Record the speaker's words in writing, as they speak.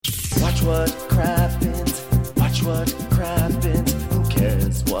Watch what crappens, watch what crappens. Who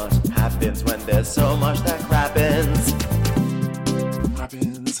cares what happens when there's so much that crappens?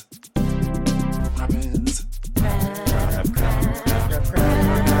 Crappens, crappens, crappens.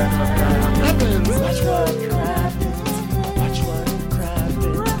 Watch what crappens, watch what crappens.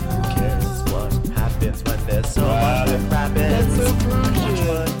 Who cares what happens when there's so much that crappens? Watch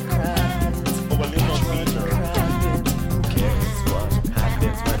what crappens, watch what crappens. Who cares what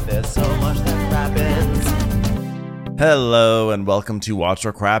happens when there's so much that crappens? Hello and welcome to Watch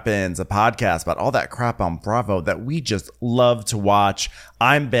What Crappens, a podcast about all that crap on Bravo that we just love to watch.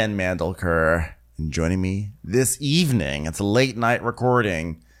 I'm Ben Mandelker, and joining me this evening, it's a late night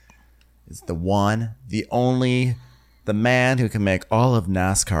recording, is the one, the only, the man who can make all of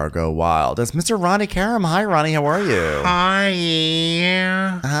NASCAR go wild. It's Mr. Ronnie Karam. Hi, Ronnie. How are you? Hi.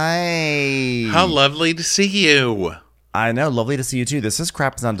 Hi. How lovely to see you. I know. Lovely to see you, too. This is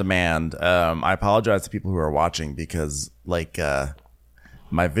Crappens on Demand. I apologize to people who are watching because, my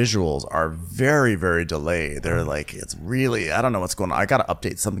visuals are very, very delayed. They're like, it's really, I don't know what's going on. I got to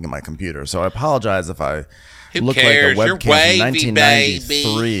update something in my computer. So I apologize if I look cares? like a You're webcam wavy, from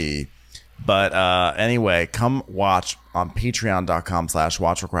 1993. But anyway, come watch on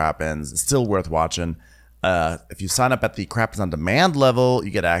patreon.com/watchwhatcrappens. It's still worth watching. If you sign up at the Crappens on Demand level,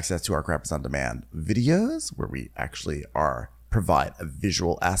 you get access to our Crappens on Demand videos where we actually provide a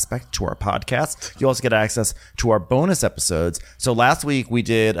visual aspect to our podcast. You also get access to our bonus episodes. So last week we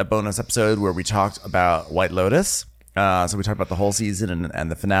did a bonus episode where we talked about White Lotus. So we talked about the whole season and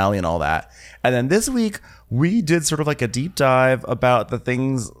the finale and all that. And then this week we did sort of like a deep dive about the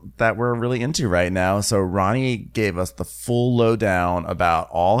things that we're really into right now. So Ronnie gave us the full lowdown about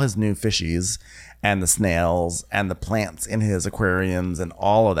all his new fishies and the snails and the plants in his aquariums and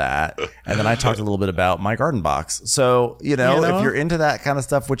all of that. And then I talked a little bit about my garden box. So, if you're into that kind of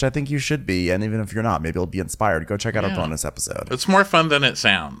stuff, which I think you should be, and even if you're not, maybe you'll be inspired, go check out our bonus episode. It's more fun than it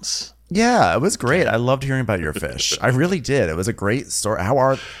sounds. Yeah, it was great. I loved hearing about your fish. I really did. It was a great story. How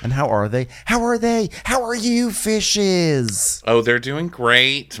are they? How are you fishes? Oh, they're doing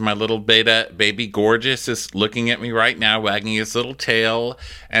great. My little baby Gorgeous is looking at me right now, wagging his little tail.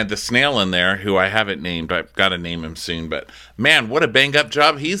 And the snail in there, who I haven't named, I've got to name him soon. But man, what a bang up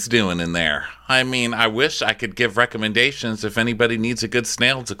job he's doing in there. I mean, I wish I could give recommendations if anybody needs a good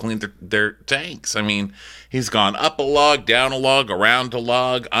snail to clean their tanks. I mean, he's gone up a log, down a log, around a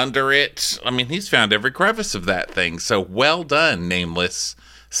log, under it. I mean, he's found every crevice of that thing. So well done, nameless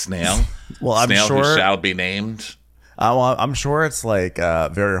snail. Well, I'm snail sure who shall be named. I'm sure it's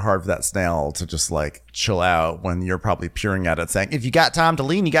very hard for that snail to just chill out when you're probably peering at it saying, if you got time to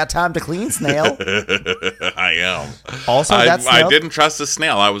lean, you got time to clean, snail. I am. Also, I didn't trust the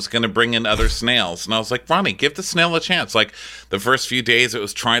snail. I was going to bring in other snails. And I was like, Ronnie, give the snail a chance. Like the first few days, it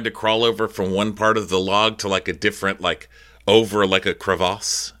was trying to crawl over from one part of the log to a different, over a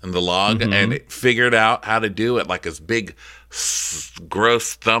crevasse in the log. Mm-hmm. And it figured out how to do it its big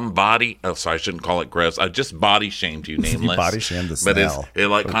gross thumb body. Oh, sorry, I shouldn't call it gross. I just body shamed you, nameless. You body shamed the snail.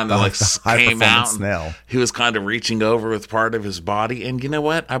 But it kind of came out. Snail. He was kind of reaching over with part of his body. And you know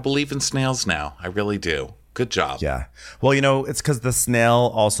what? I believe in snails now. I really do. Good job. Yeah. Well, it's because the snail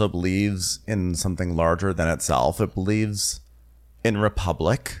also believes in something larger than itself. It believes in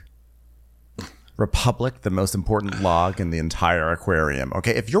Republic. Republic, the most important log in the entire aquarium.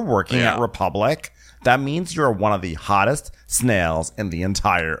 Okay, if you're working at Republic, that means you're one of the hottest snails in the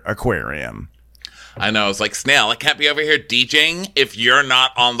entire aquarium. I know. It's like, snail, I can't be over here DJing if you're not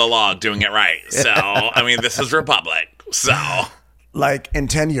on the log doing it right. So, I mean, this is Republic. So, in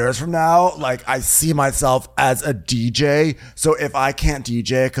 10 years from now, I see myself as a DJ. So if I can't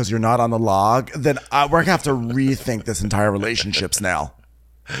DJ because you're not on the log, then we're going to have to rethink this entire relationship, snail.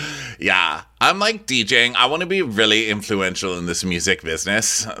 Yeah, I'm DJing. I want to be really influential in this music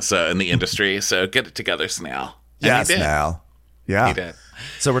business, so in the industry. So get it together, snail. Yeah, snail. Yeah. He did.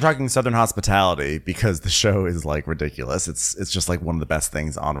 So we're talking Southern Hospitality because the show is ridiculous. It's just one of the best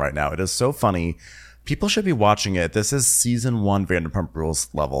things on right now. It is so funny. People should be watching it. This is season 1 Vanderpump Rules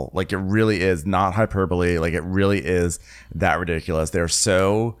level. It really is not hyperbole. It really is that ridiculous. They're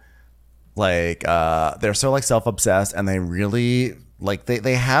so self-obsessed, and they really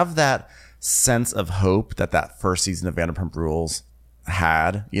they have that sense of hope that first season of Vanderpump Rules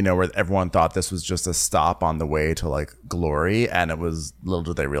had, where everyone thought this was just a stop on the way to glory, and it was, little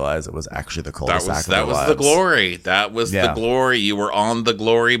did they realize, it was actually the cul-de-sac. That was the glory. That was the glory. You were on the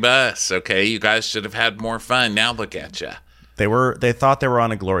glory bus. Okay, you guys should have had more fun. Now look at you. They thought they were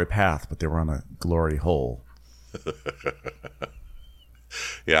on a glory path, but they were on a glory hole.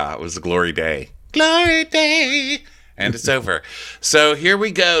 Yeah, it was a glory day. Glory day. And it's over. So here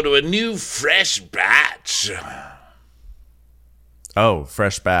we go to a new fresh batch. Oh,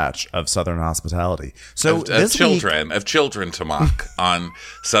 fresh batch of Southern hospitality. So Of this children to mock on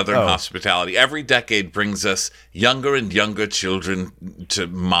Southern hospitality. Every decade brings us younger and younger children to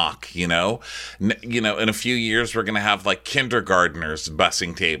mock, you know. In a few years, we're going to have like kindergartners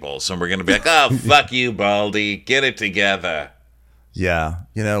bussing tables. And we're going to be like, oh, fuck you, Baldy. Get it together. Yeah,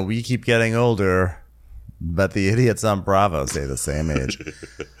 we keep getting older, but the idiots on Bravo stay the same age.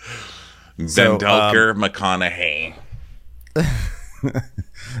 Ben Delker, McConaughey.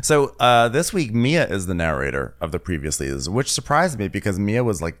 So this week, Mia is the narrator of the Previously, which surprised me because Mia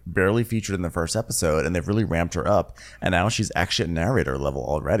was like barely featured in the first episode, and they've really ramped her up, and now she's actually at narrator level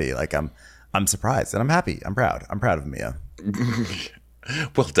already. Like I'm surprised, and I'm happy. I'm proud. I'm proud of Mia.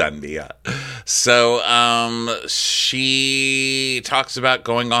 Well done, Mia. So she talks about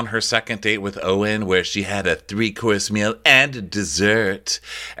going on her second date with Owen, where she had a 3-course meal and a dessert.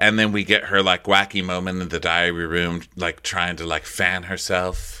 And then we get her like wacky moment in the diary room, like trying to like fan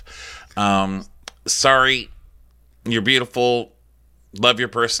herself. Sorry, you're beautiful. Love your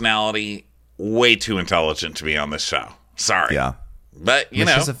personality. Way too intelligent to be on this show. Sorry. Yeah. But,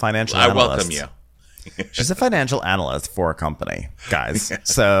 she's a financial I analyst. welcome you. She's a financial analyst for a company, guys.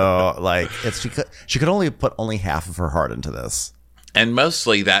 So like she could only put half of her heart into this. And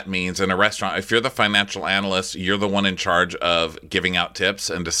mostly that means in a restaurant, if you're the financial analyst, you're the one in charge of giving out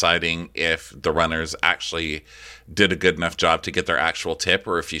tips and deciding if the runners actually did a good enough job to get their actual tip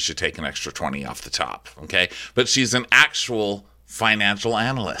or if you should take an extra 20 off the top. Okay. But she's an actual financial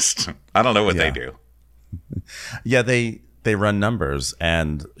analyst. I don't know what they do. Yeah, they run numbers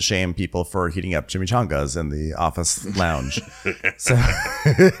and shame people for heating up chimichangas in the office lounge. So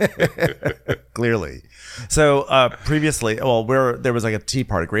clearly. So previously, there was like a tea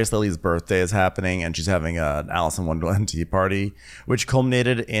party. Grace Lily's birthday is happening, and she's having an Alice in Wonderland tea party, which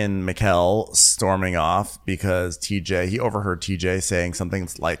culminated in Mikkel storming off because he overheard TJ saying something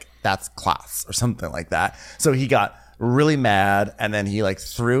like, "That's class," or something like that. So he got really mad, and then he like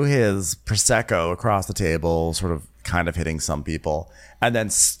threw his Prosecco across the table, sort of kind of hitting some people, and then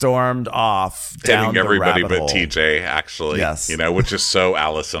stormed off down hitting everybody but TJ, actually. Yes. Which is so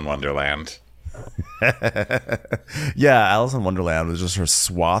Alice in Wonderland. Yeah, Alice in Wonderland was just her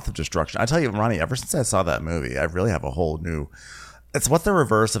swath of destruction. I tell you, Ronnie, ever since I saw that movie, I really have a whole new... It's what's the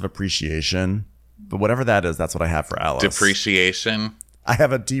reverse of appreciation, but whatever that is, that's what I have for Alice. Depreciation? I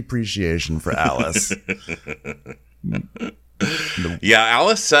have a depreciation for Alice. Yeah,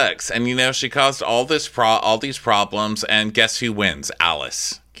 Alice sucks, and she caused all these problems. And guess who wins?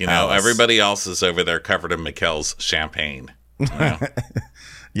 Alice. Alice. Everybody else is over there covered in Mikkel's champagne.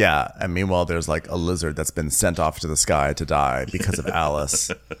 Yeah, and meanwhile, there's like a lizard that's been sent off to the sky to die because of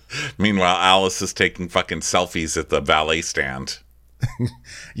Alice. Meanwhile, Alice is taking fucking selfies at the ballet stand.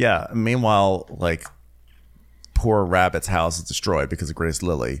 Yeah. Meanwhile, like poor Rabbit's house is destroyed because of Grace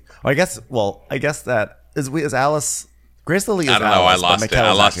Lily. I guess that is Alice. Grace Lily is I don't know. Alice, I lost but it.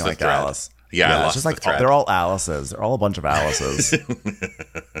 I lost acting the like thread. Alice. Yeah, I it's lost just the like thread. they're all Alices. They're all a bunch of Alices.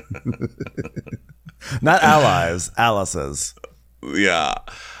 Not allies, Alices. Yeah.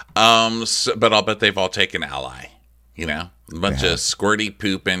 But I'll bet they've all taken ally. A bunch of squirty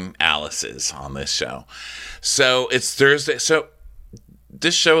pooping Alices on this show. So it's Thursday. So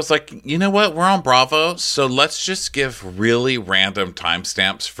this show is like, you know what? We're on Bravo, so let's just give really random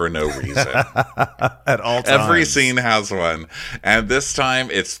timestamps for no reason. At all times. Every scene has one. And this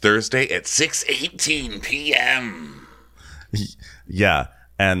time it's Thursday at 6:18 p.m. Yeah.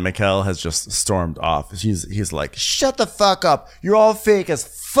 And Mikkel has just stormed off. He's like, shut the fuck up. You're all fake as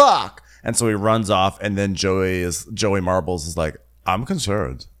fuck. And so he runs off, and then Joey Marbles is like, I'm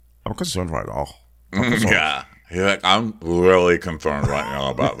concerned. I'm concerned right now. Yeah. He's like, I'm really concerned right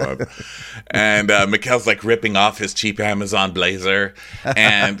now about that. And Mikkel's like ripping off his cheap Amazon blazer.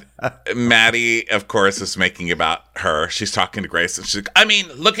 And Maddie, of course, is making about her. She's talking to Grace, and she's like, I mean,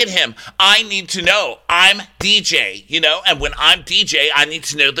 look at him. I need to know. I'm DJ, and when I'm DJ, I need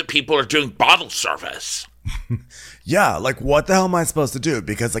to know that people are doing bottle service. Yeah, like what the hell am I supposed to do?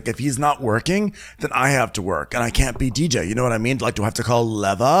 Because like if he's not working, then I have to work, and I can't be DJ. You know what I mean? Like, do I have to call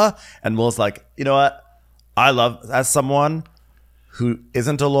Leva? And Will's like, you know what? I love, as someone who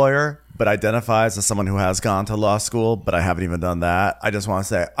isn't a lawyer, but identifies as someone who has gone to law school, but I haven't even done that. I just want to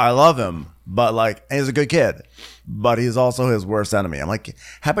say, I love him, but like, he's a good kid, but he's also his worst enemy. I'm like,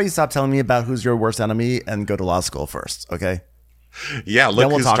 how about you stop telling me about who's your worst enemy and go to law school first, okay? Yeah, look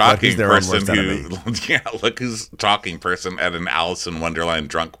we'll who's talk about talking who's their own person worst who. Yeah, look who's talking person at an Alice in Wonderland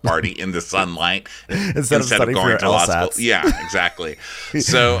drunk party in the sunlight Instead of studying for your LSATs. Yeah, exactly.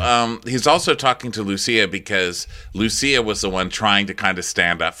 So he's also talking to Lucia because Lucia was the one trying to kind of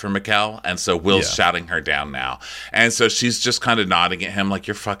stand up for Mikkel, and so Will's shouting her down now, and so she's just kind of nodding at him like,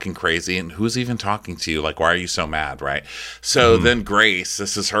 "You're fucking crazy," and who's even talking to you? Like, why are you so mad, right? So then Grace,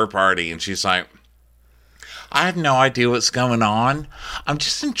 this is her party, and she's like, I have no idea what's going on. I'm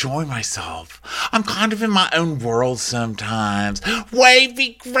just enjoying myself. I'm kind of in my own world sometimes.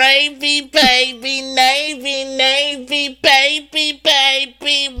 Wavy, gravy, baby, navy, navy, baby,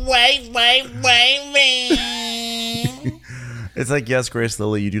 baby, wave, wave, wavy. It's like, yes, Grace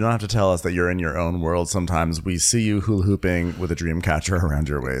Lily, you do not have to tell us that you're in your own world sometimes. We see you hula hooping with a dream catcher around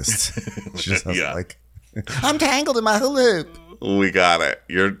your waist. She just has like, I'm tangled in my hula hoop. We got it.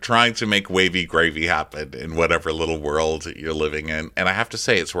 You're trying to make wavy gravy happen in whatever little world you're living in. And I have to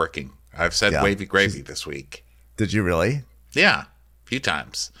say, it's working. I've said wavy gravy this week. Did you really? Yeah, a few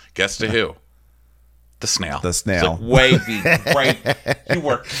times. Guess to who? The snail. The snail. It's like, wavy gravy. You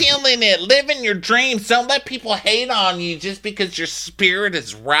were killing it. Living your dreams. Don't let people hate on you just because your spirit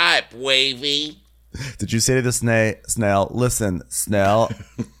is ripe, Wavy. Did you say to the snail, listen, snail,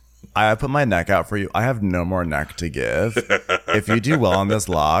 I put my neck out for you. I have no more neck to give. If you do well on this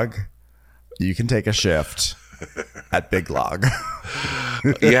log, you can take a shift at Big Log.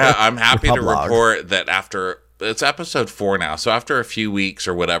 Yeah, I'm happy to report that after, it's episode 4 now, so after a few weeks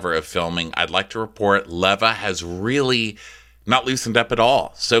or whatever of filming, I'd like to report Leva has really not loosened up at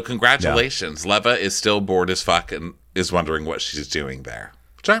all. So congratulations. Yeah. Leva is still bored as fuck and is wondering what she's doing there,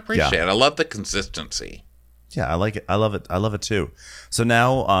 which I appreciate. I love the consistency. Yeah, I like it. I love it. I love it too. So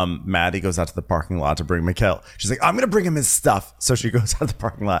now Maddie goes out to the parking lot to bring Mikkel. She's like, I'm going to bring him his stuff. So she goes out to the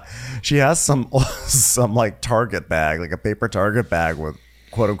parking lot. She has some like Target bag, like a paper Target bag with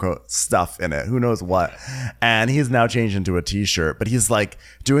quote unquote stuff in it. Who knows what? And he's now changed into a t-shirt, but he's like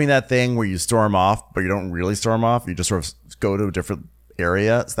doing that thing where you storm off, but you don't really storm off. You just sort of go to a different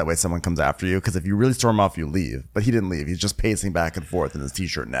area so that way someone comes after you, because if you really storm off, you leave. But he didn't leave. He's just pacing back and forth in his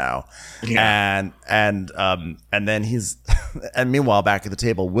t-shirt now. Yeah. And then he's and meanwhile back at the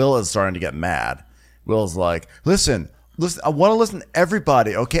table, Will is starting to get mad. Will's like, listen, I want to listen to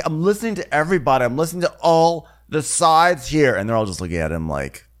everybody. Okay, I'm listening to everybody. I'm listening to all the sides here. And they're all just looking at him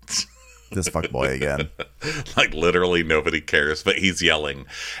like, this fuckboy again. Like literally nobody cares, but he's yelling.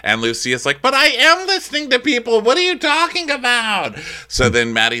 And Lucia's like, but I am listening to people. What are you talking about? So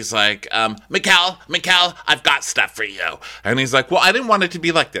then Maddie's like, Mikkel, I've got stuff for you. And he's like, well, I didn't want it to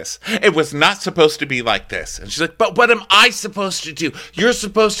be like this. It was not supposed to be like this. And she's like, but what am I supposed to do? You're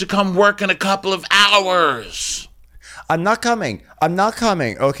supposed to come work in a couple of hours. I'm not coming.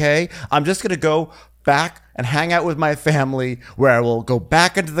 Okay. I'm just going to go back and hang out with my family, where I will go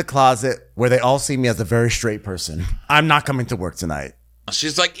back into the closet where they all see me as a very straight person. I'm not coming to work tonight.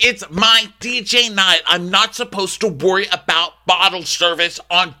 She's like, it's my DJ night. I'm not supposed to worry about bottle service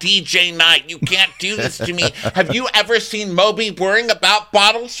on DJ night. You can't do this to me. Have you ever seen Moby worrying about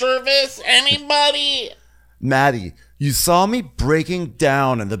bottle service? Anybody? Maddie, you saw me breaking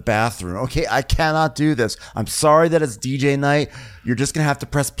down in the bathroom. Okay, I cannot do this. I'm sorry that it's DJ night. You're just going to have to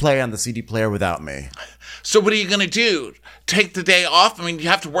press play on the CD player without me. So what are you going to do? Take the day off? I mean, you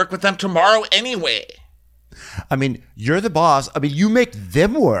have to work with them tomorrow anyway. I mean, you're the boss. I mean, you make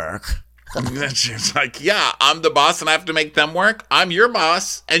them work. She's like, yeah, I'm the boss and I have to make them work. I'm your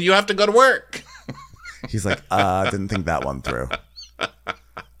boss and you have to go to work. He's like, didn't think that one through.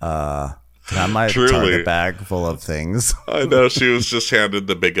 Can I have my Target bag full of things? I know, she was just handed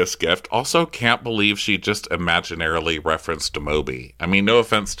the biggest gift. Also, can't believe she just imaginarily referenced to Moby. I mean, no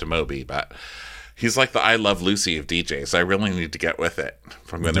offense to Moby, but he's like the I Love Lucy of DJs. I really need to get with it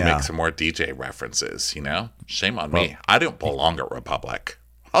if I'm going to make some more DJ references, you know? Shame on me. I don't belong at Republic.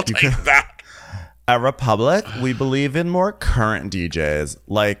 I'll tell you that. At Republic, we believe in more current DJs,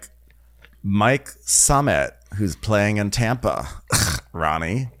 like Mike Summit, who's playing in Tampa.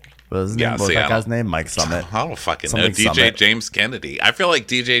 Ronnie. What was that guy's name? Mike Summit. I don't fucking know. DJ Summit. James Kennedy. I feel like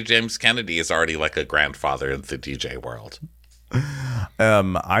DJ James Kennedy is already like a grandfather in the DJ world.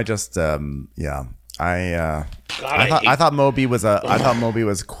 I thought Moby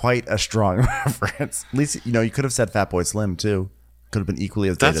was quite a strong reference. At least, you know, you could have said Fatboy Slim too. Could have been equally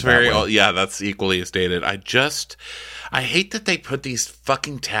as dated. That's equally as dated. I hate that they put these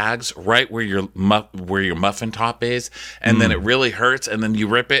fucking tags right where your muffin top is, and then it really hurts, and then you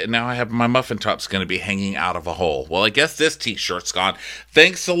rip it, and now I have my muffin top's going to be hanging out of a hole. Well, I guess this t-shirt's gone.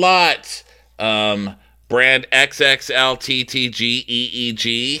 Thanks a lot, brand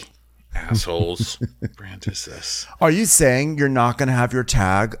XXLTTGEEG. Assholes. Brand is this. Are you saying you're not going to have your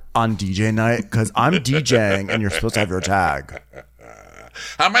tag on DJ night? Because I'm DJing and you're supposed to have your tag.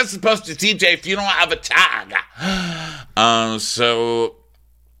 How am I supposed to DJ if you don't have a tag? So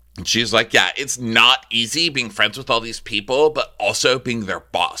she's like, yeah, it's not easy being friends with all these people, but also being their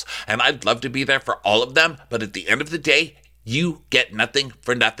boss. And I'd love to be there for all of them, but at the end of the day, you get nothing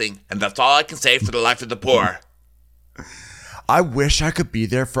for nothing. And that's all I can say for the life of the poor. I wish I could be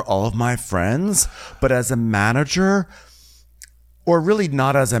there for all of my friends, but as a manager, or really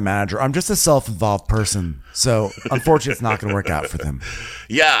not as a manager, I'm just a self-involved person. So unfortunately, it's not going to work out for them.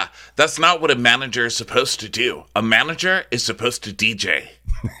 Yeah, that's not what a manager is supposed to do. A manager is supposed to DJ.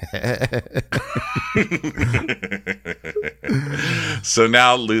 So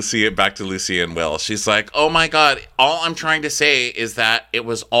now back to Lucy and Will. She's like, oh my God, all I'm trying to say is that it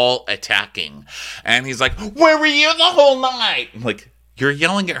was all attacking. And he's like, where were you the whole night? I'm like, you're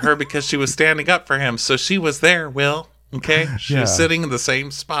yelling at her because she was standing up for him. So she was there, Will. Okay? She was sitting in the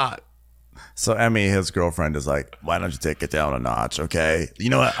same spot. So Emmy, his girlfriend, is like, why don't you take it down a notch, okay? You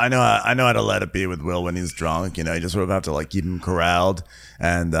know what? I know how to let it be with Will when he's drunk. You know, you just sort of have to like keep him corralled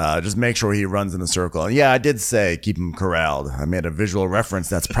and just make sure he runs in a circle. And yeah, I did say keep him corralled. I made a visual reference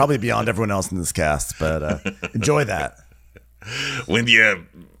that's probably beyond everyone else in this cast, but enjoy that. When you're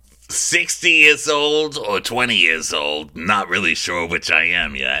 60 years old or 20 years old, not really sure which I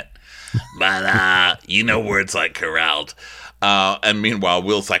am yet. But you know words like corralled. And meanwhile,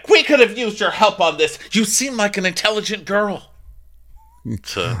 Will's like, we could have used your help on this. You seem like an intelligent girl.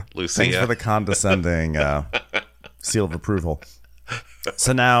 To Lucia. Thanks for the condescending seal of approval.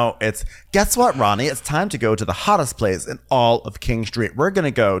 So now it's, guess what, Ronnie? It's time to go to the hottest place in all of King Street. We're going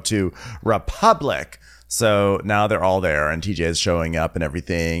to go to Republic. So now they're all there and TJ is showing up and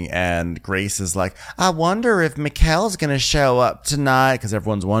everything. And Grace is like, I wonder if Mikkel's going to show up tonight. Because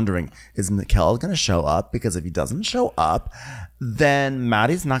everyone's wondering, is Mikkel going to show up? Because if he doesn't show up, then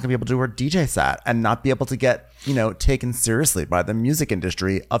Maddie's not going to be able to do her DJ set and not be able to get, taken seriously by the music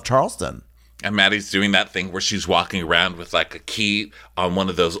industry of Charleston. And Maddie's doing that thing where she's walking around with like a key on one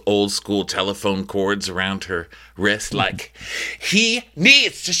of those old school telephone cords around her wrist. Like, he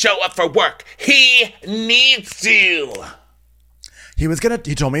needs to show up for work. He needs to. He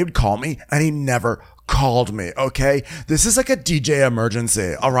told me he would call me and he never called me. Okay. This is like a DJ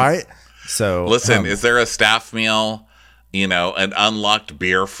emergency. All right. So listen, is there a staff meal, an unlocked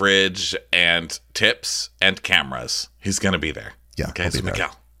beer fridge and tips and cameras? He's going to be there. Yeah. Okay. So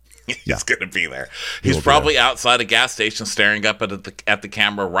Mikkel. Yeah. He's going to be there. He's probably outside a gas station staring up at the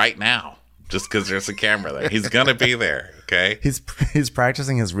camera right now just because there's a camera there. He's going to be there, okay? He's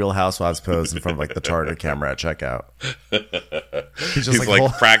practicing his Real Housewives pose in front of like the Target camera at checkout. He's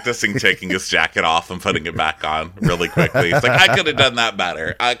like practicing taking his jacket off and putting it back on really quickly. He's like, I could have done that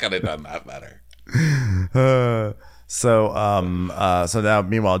better. So now,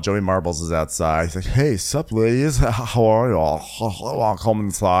 meanwhile, Joey Marbles is outside. He's like, hey, sup, ladies? How are y'all? I'll come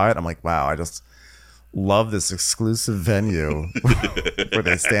inside. I'm like, wow, I just love this exclusive venue where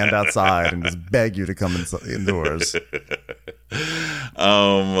they stand outside and just beg you to come indoors.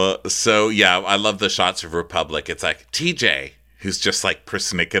 So, yeah, I love the shots of Republic. It's like TJ, who's just like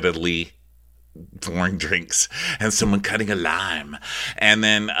persnicketedly pouring drinks and someone cutting a lime, and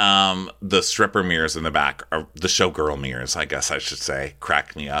then the stripper mirrors in the back, or the showgirl mirrors, I guess I should say,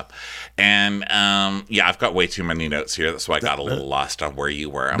 cracked me up. And I've got way too many notes here. That's why I got a little lost on where you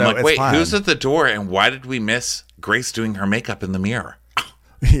were. I'm like, wait, fine. Who's at the door, and why did we miss Grace doing her makeup in the mirror?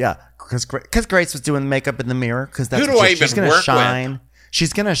 Yeah, because Grace was doing makeup in the mirror. Because that's who do I even work with?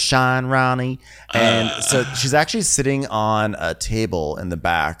 She's going to shine, Ronnie. And so she's actually sitting on a table in the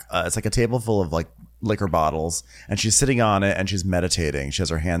back. It's like a table full of like liquor bottles. And she's sitting on it and she's meditating. She has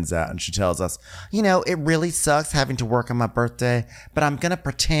her hands out and she tells us, it really sucks having to work on my birthday, but I'm going to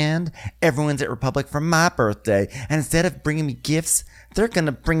pretend everyone's at Republic for my birthday. And instead of bringing me gifts, they're going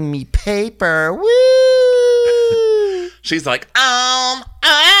to bring me paper. Woo! She's like,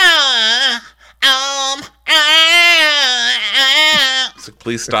 So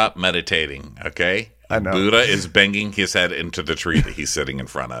please stop meditating, okay? I know. Buddha is banging his head into the tree that he's sitting in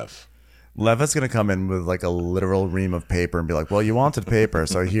front of. Leva's going to come in with like a literal ream of paper and be like, well, you wanted paper,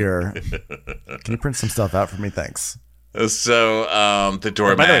 so here. Can you print some stuff out for me? Thanks. So the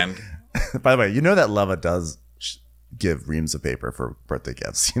doorman. By the way, you know that Leva does give reams of paper for birthday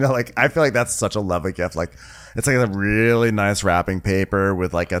gifts. I feel like that's such a Leva gift. Like, it's like a really nice wrapping paper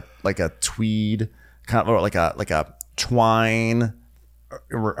with like a tweed kind of, or like a twine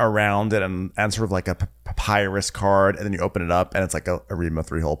around it and sort of like a papyrus card, and then you open it up and it's like a Rima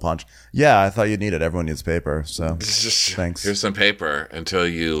 3-hole punch. Yeah, I thought you needed. Everyone needs paper, so thanks. Here's some paper until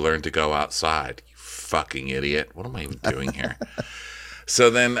you learn to go outside. You fucking idiot. What am I even doing here? So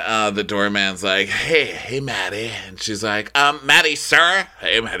then the doorman's like, hey, Maddie. And she's like, Maddie, sir.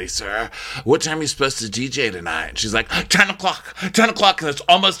 Hey, Maddie, sir. What time are you supposed to DJ tonight? And she's like, 10 o'clock. 10 o'clock, and it's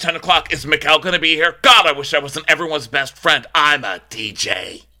almost 10 o'clock. Is Mikkel going to be here? God, I wish I wasn't everyone's best friend. I'm a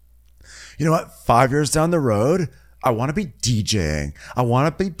DJ. You know what? 5 years down the road, I want to be DJing. I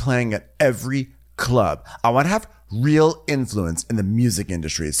want to be playing at every club. I want to have real influence in the music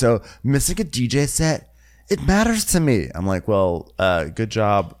industry. So missing a DJ set, it matters to me. I'm like, well, good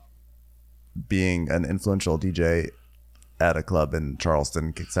job being an influential DJ at a club in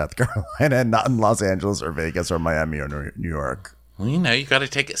Charleston, South Carolina, and not in Los Angeles or Vegas or Miami or New York. Well, you know, you got to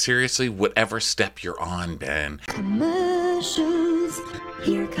take it seriously whatever step you're on, Ben. Commercials.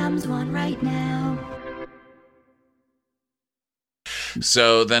 Here comes one right now.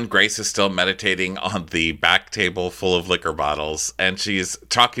 So then Grace is still meditating on the back table full of liquor bottles, and she's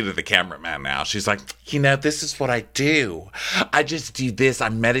talking to the cameraman now. She's like, you know, this is what I do. I just do this. I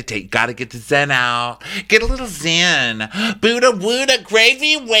meditate. Gotta get the zen out. Get a little zen. Buddha, Wooda,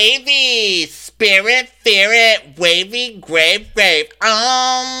 gravy, wavy. Spirit, ferret, wavy, grave.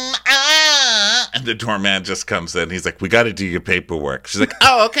 And the doorman just comes in. He's like, we gotta do your paperwork. She's like,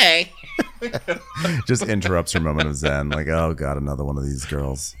 oh, okay. Just interrupts her moment of zen, like, oh god, another one of these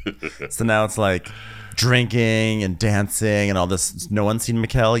girls. So now it's like drinking and dancing and all this. No one's seen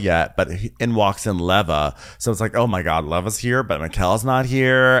Mikkel yet, but in walks in Leva. So it's like, oh my god, Leva's here, but Mikkel's not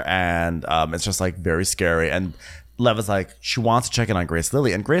here, and it's just like very scary. And Leva's like, she wants to check in on Grace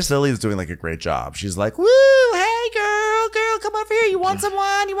Lilly, and Grace Lilly is doing like a great job. She's like, woo, hey girl, come over here. You want some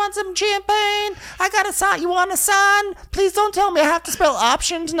wine? You want some champagne? I got a sign. You want a sign? Please don't tell me I have to spell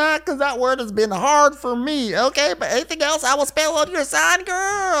option tonight, because that word has been hard for me. Okay, but anything else I will spell on your sign,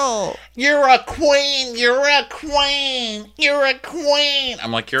 girl. You're a queen. You're a queen. You're a queen.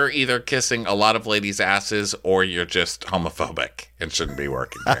 I'm like, you're either kissing a lot of ladies' asses or you're just homophobic and shouldn't be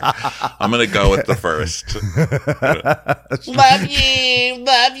working here. I'm going to go with the first. Love you,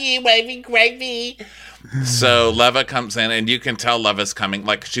 wavy gravy. So Leva comes in, and you can tell Leva's coming.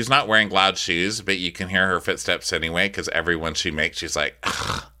 Like, she's not wearing loud shoes, but you can hear her footsteps anyway, because every one she makes, she's like,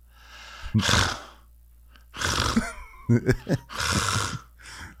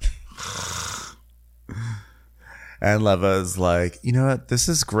 and Leva's like, you know what? This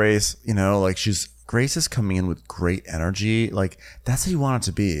is Grace. You know, like Grace is coming in with great energy. Like, that's how you want it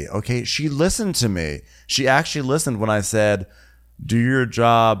to be. Okay. She listened to me. She actually listened when I said, do your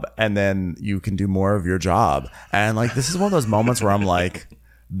job and then you can do more of your job. And like, this is one of those moments where I'm like,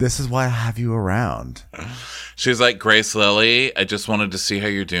 this is why I have you around. She's like, Grace Lilly, I just wanted to see how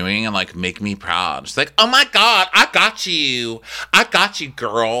you're doing and like make me proud. She's like, oh my God, I got you,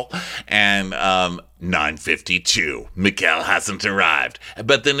 girl. And 9:52, Mikkel hasn't arrived.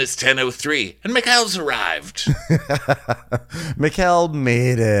 But then it's 10:03 and Mikkel's arrived. Mikkel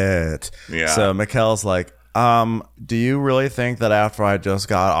made it. Yeah. So Mikkel's like, do you really think that after I just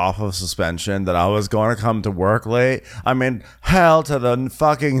got off of suspension that I was going to come to work late? I mean, hell to the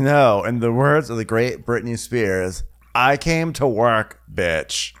fucking no. In the words of the great Britney Spears, I came to work,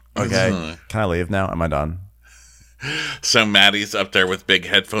 bitch. Okay. Can I leave now? Am I done? So Maddie's up there with big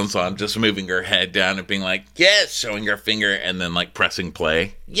headphones on, just moving her head down and being like, yes, showing her finger and then like pressing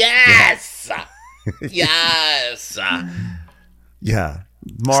play. Yes. Yes. Yeah.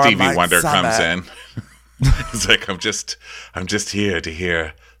 Stevie Wonder comes in. It's like, I'm just here to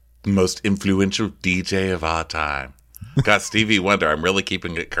hear the most influential DJ of our time. God, Stevie Wonder, I'm really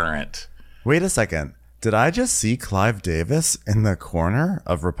keeping it current. Wait a second. Did I just see Clive Davis in the corner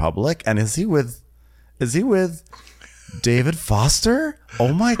of Republic? And is he with David Foster?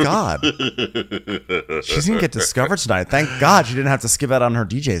 Oh my God. She's going to get discovered tonight. Thank God she didn't have to skip out on her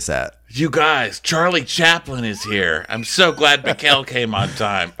DJ set. You guys, Charlie Chaplin is here. I'm so glad Mikkel came on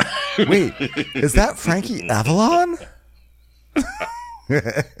time. Wait, is that Frankie Avalon? Wait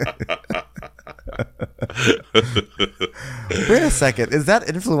a second. Is that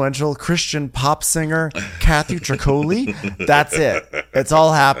influential Christian pop singer Kathy Tricoli? That's it. It's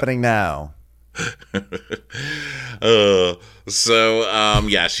all happening now. Yeah,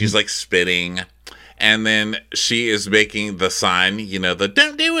 she's like spitting. And then she is making the sign, you know, the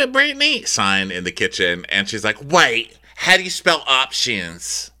 "Don't do it, Brittany" sign in the kitchen. And she's like, wait, how do you spell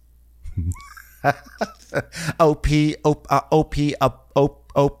options? O-P.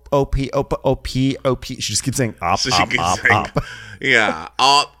 She just keeps saying op. Yeah.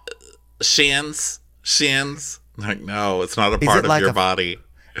 Shins. Like, no, it's not a Is part it of like your a- body.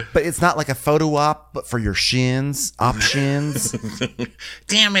 But it's not like a photo op, but for your shins, op shins.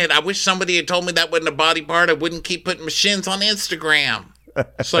 Damn it, I wish somebody had told me that wasn't a body part. I wouldn't keep putting my shins on Instagram.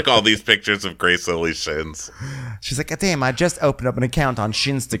 It's like all these pictures of Grace Lily's shins. She's like, damn, I just opened up an account on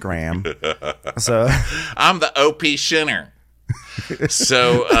Shinstagram. So, I'm the OP shinner.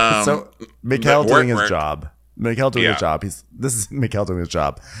 So, so Mikhail the work doing his work. job. Mikhail doing Yeah. his job. This is Mikhail doing his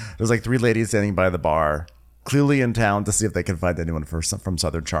job. There's like 3 ladies standing by the bar, clearly in town to see if they can find anyone from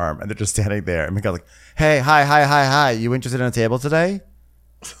Southern Charm, and they're just standing there. And Mikhail's like, "Hey, hi, you interested in a table today?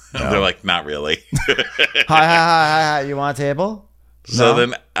 They're like, not really. Hi, you want a table?" So No?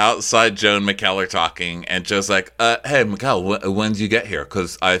 then outside, Joe and Mikkel are talking, and Joe's like, hey, Mikkel, when did you get here?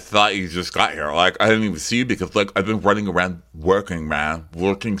 Because I thought you just got here. Like, I didn't even see you because, like, I've been running around working, man.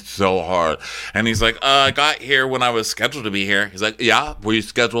 Working so hard. And he's like, I got here when I was scheduled to be here. He's like, yeah, were you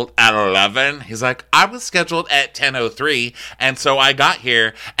scheduled at 11? He's like, I was scheduled at 10:03, and so I got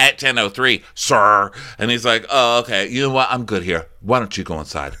here at 10:03, sir. And he's like, oh, okay, you know what? I'm good here. Why don't you go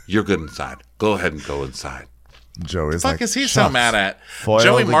inside? You're good inside. Go ahead and go inside. Joey's Fuck like, is he so "Shucks, mad at? foiled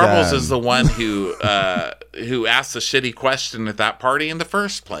Joey Marbles again." is the one who asked the shitty question at that party in the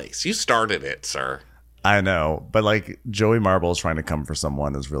first place. You started it, sir. I know, but like Joey Marbles trying to come for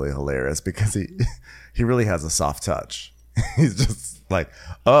someone is really hilarious because he really has a soft touch. He's just like,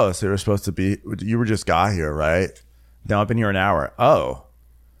 oh, so you were just got here, right? Now I've been here an hour. Oh,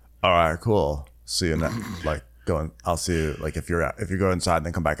 all right, cool. See you next. Like going, I'll see you. Like if you go inside and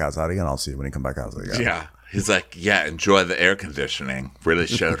then come back outside again, I'll see you when you come back outside again. Yeah. He's like, yeah, enjoy the air conditioning. Really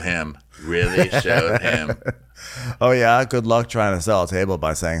showed him. Really showed him. Oh yeah, good luck trying to sell a table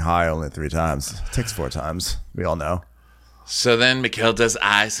by saying hi only 3 times. It takes 4 times. We all know. So then Mikhail does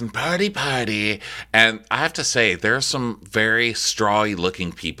ice and party. And I have to say, there are some very strawy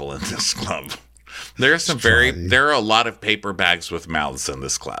looking people in this club. There are a lot of paper bags with mouths in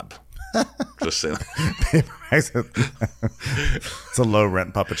this club. Just saying. It's a low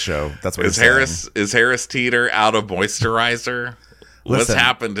rent puppet show. That's what Is Harris Teeter out of moisturizer? What's Listen.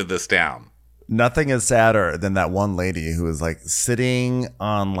 happened to this town? Nothing is sadder than that one lady who is like sitting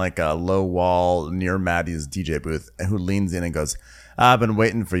on like a low wall near Maddie's DJ booth and who leans in and goes, I've been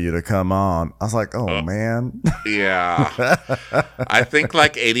waiting for you to come on. I was like, oh man. Yeah. I think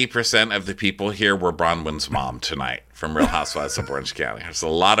like 80% of the people here were Bronwyn's mom tonight from Real Housewives of Orange County. There's a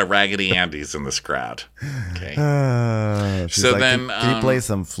lot of Raggedy Andys in this crowd. Okay. She's So like, then, can you play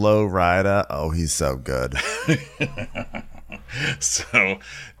some Flo Rida? Oh, he's so good. So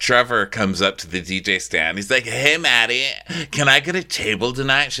Trevor comes up to the DJ stand. He's like, hey, Maddie, can I get a table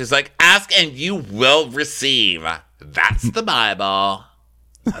tonight? She's like, ask and you will receive. That's the Bible.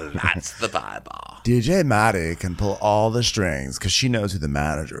 That's the Bible. DJ Maddie can pull all the strings because she knows who the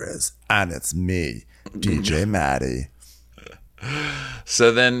manager is. And it's me, DJ Maddie.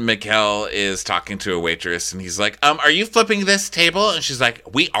 So then Mikkel is talking to a waitress and he's like, are you flipping this table? And she's like,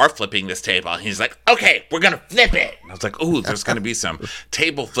 we are flipping this table. And he's like, okay, we're going to flip it. And I was like, ooh, there's going to be some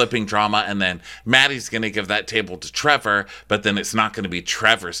table flipping drama. And then Maddie's going to give that table to Trevor, but then it's not going to be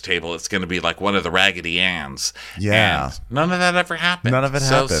Trevor's table. It's going to be like one of the Raggedy Anns. Yeah. And none of that ever happened. None of it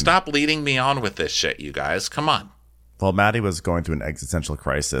happened. So stop leading me on with this shit, you guys. Come on. Well, Maddie was going through an existential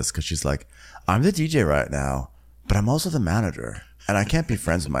crisis because she's like, I'm the DJ right now, but I'm also the manager. And I can't be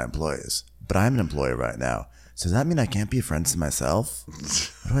friends with my employees. But I'm an employee right now. So does that mean I can't be friends to myself?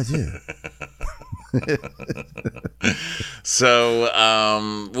 What do I do?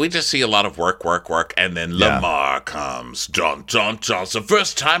 So we just see a lot of work. And then Yeah. Lamar comes. Dun, dun, dun. It's the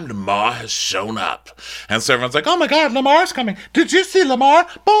first time Lamar has shown up. And so everyone's like, oh my God, Lamar's coming. Did you see Lamar?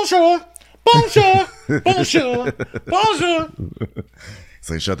 Bonjour. Bonjour. Bonjour. Bonjour. It's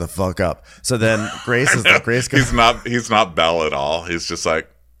like, shut the fuck up. So then Grace is like, Grace goes, He's not Belle at all. He's just like,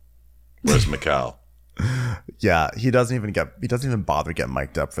 where's Mikkel? yeah, he doesn't even bother getting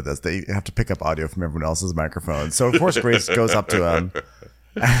mic'd up for this. They have to pick up audio from everyone else's microphone. So of course Grace goes up to him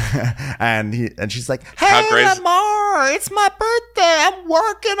and she's like, hey, How Grace- Lamar, it's my birthday. I'm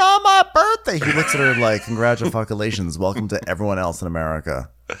working on my birthday. He looks at her like, congratulations. Welcome to everyone else in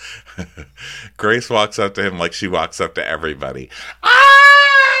America. Grace walks up to him like she walks up to everybody.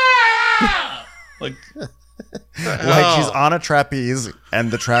 Like, Like she's on a trapeze and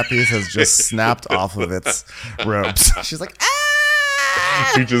the trapeze has just snapped off of its ropes. She's like,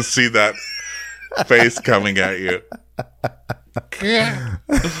 ah! you just see that face coming at you.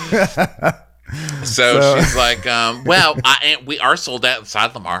 So she's like, well, we are sold out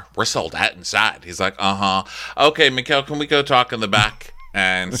inside, Lamar. We're sold out inside. He's like, okay, Mikkel, can we go talk in the back?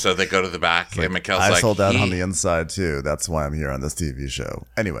 And so they go to the back, and Mikkel's I like, sold out on the inside too. That's why I'm here on this TV show.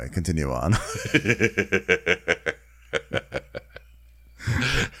 Anyway, continue on.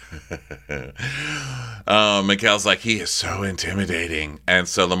 Mikkel's like, he is so intimidating. And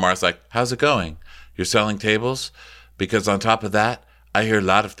so Lamar's like, how's it going? You're selling tables? Because on top of that, I hear a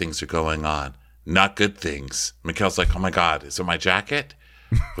lot of things are going on. Not good things. Mikkel's like, oh my God, is it my jacket?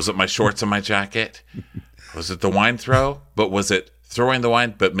 Was it my shorts and my jacket? Was it the wine throw? But was it throwing the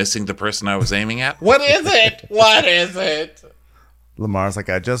wine but missing the person I was aiming at? What is it? What is it? Lamar's like,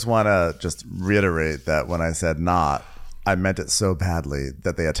 I just want to just reiterate that when I said not, I meant it so badly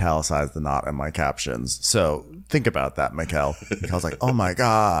that they italicized the not in my captions. So think about that, Mikkel. Mikkel's like, oh my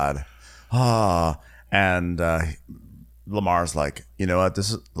God. Ah. And Lamar's like, you know what?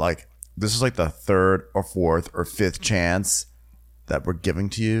 This is like the third or fourth or fifth chance that we're giving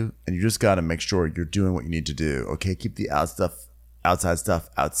to you. And you just got to make sure you're doing what you need to do. Okay. Keep the outside stuff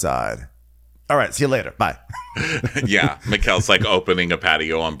outside. All right. See you later. Bye. Yeah. Mikkel's like opening a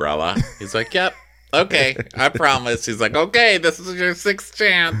patio umbrella. He's like, yep. Okay, I promise. He's like, okay, this is your sixth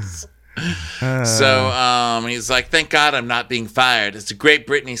chance. So he's like, thank God I'm not being fired. As the great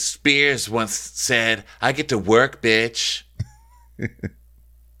Britney Spears once said, I get to work, bitch.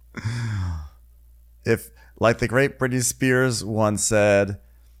 If, like the great Britney Spears once said,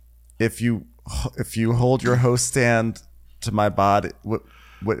 if you hold your host stand to my body, what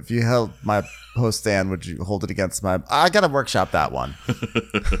if you held my host stand, would you hold it against my... I got to workshop that one.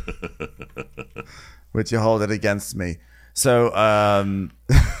 Would you hold it against me? So,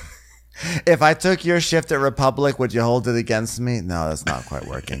 if I took your shift at Republic, would you hold it against me? No, that's not quite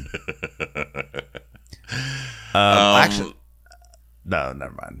working. Actually, no,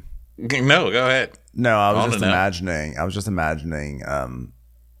 never mind. No, go ahead. No, I was just imagining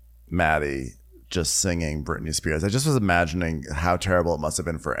Maddie just singing Britney Spears. I just was imagining how terrible it must have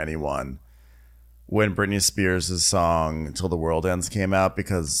been for anyone when Britney Spears' song "Till the World Ends" came out,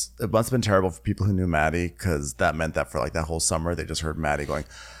 because it must have been terrible for people who knew Maddie, because that meant that for like that whole summer they just heard Maddie going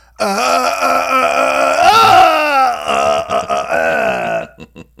like,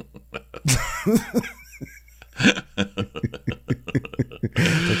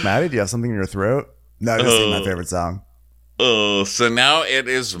 Maddie, do you have something in your throat? No, just sing my favorite song. Oh, so now it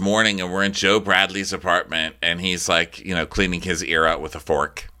is morning and we're in Joe Bradley's apartment, and he's like, you know, cleaning his ear out with a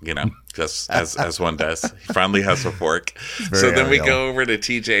fork, you know, just as one does. He finally has a fork. So then we go over to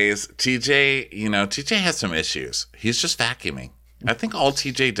TJ's. TJ has some issues. He's just vacuuming. I think all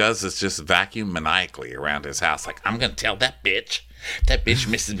TJ does is just vacuum maniacally around his house. Like, I'm going to tell that bitch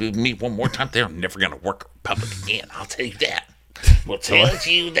messes with me one more time, they're never going to work in public again. I'll tell you that. Well, tells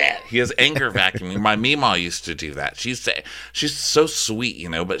you that. He has anger vacuuming. My Meemaw used to do that. She's so sweet, you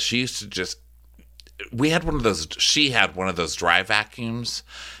know, but she used to just... She had one of those dry vacuums,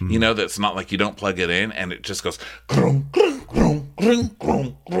 you know, that's not like you don't plug it in, and it just goes... Grum, grum, grum, grum,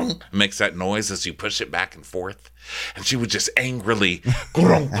 grum, grum, makes that noise as you push it back and forth. And she would just angrily...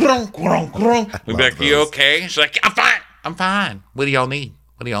 Grum, grum, grum, grum. We'd be like, you okay? She's like, I'm fine. What do y'all need?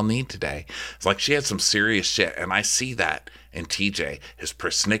 What do y'all need today? It's like she had some serious shit, and I see that in TJ, his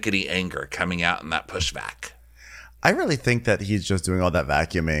persnickety anger coming out in that push vac. I really think that he's just doing all that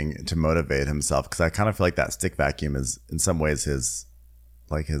vacuuming to motivate himself, because I kind of feel like that stick vacuum is in some ways his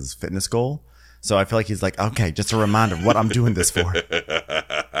fitness goal. So I feel like he's like, okay, just a reminder of what I'm doing this for.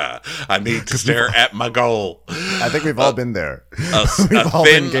 I need to stare at my goal. I think we've all been there. We've all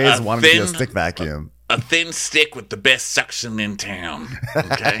been gays wanting to be a stick vacuum. A thin stick with the best suction in town.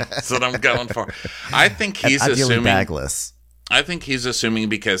 Okay, that's what I'm going for. I think he's assuming bagless. I think he's assuming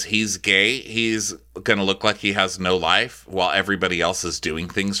because he's gay, he's going to look like he has no life while everybody else is doing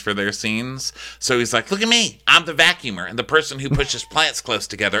things for their scenes. So he's like, look at me. I'm the vacuumer and the person who pushes plants close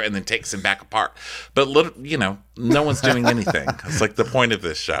together and then takes them back apart. But, no one's doing anything. It's like the point of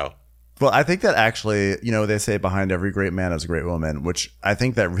this show. Well, I think that actually, they say behind every great man is a great woman, which I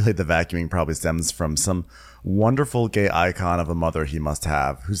think that really the vacuuming probably stems from some wonderful gay icon of a mother he must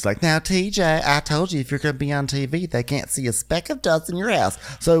have, who's like, now, TJ, I told you if you're going to be on TV, they can't see a speck of dust in your house.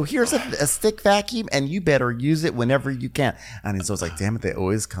 So here's a stick vacuum, and you better use it whenever you can. And he's always like, damn it, they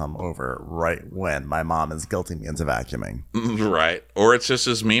always come over right when my mom is guilting me into vacuuming. Right. Or it's just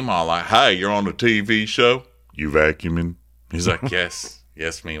his Meemaw, like, hey, you're on a TV show? You vacuuming? He's like, yes.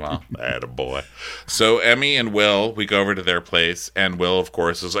 Yes, Meemaw. Attaboy. So Emmy and Will, we go over to their place, and Will, of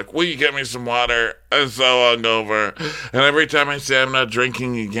course, is like, will you get me some water? I'm so hungover. And every time I say I'm not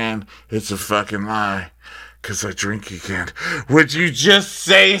drinking again, it's a fucking lie. Because I drink again. Would you just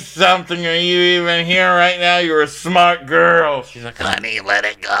say something? Are you even here right now? You're a smart girl. She's like, honey, let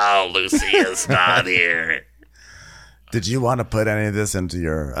it go. Lucy is not here. Did you want to put any of this into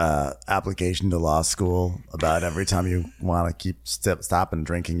your application to law school about every time you want to keep stopping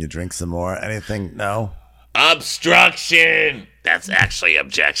drinking, you drink some more? Anything? No? Obstruction! That's actually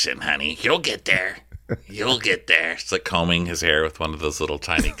objection, honey. You'll get there. You'll get there. It's like combing his hair with one of those little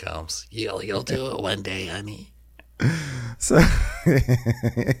tiny combs. You'll do it one day, honey. So,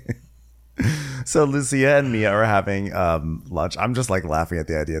 so Lucia and Mia are having lunch. I'm just like laughing at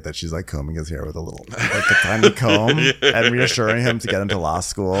the idea that she's like combing his hair with a little, like a tiny comb, and reassuring him to get into law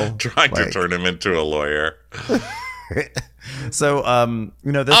school. Trying to turn him into a lawyer. So,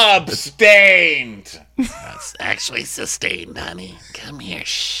 this Abstained! That's actually sustained, honey. Come here.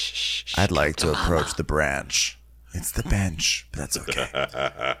 Shh. I'd like to approach the branch. It's the bench, but that's okay.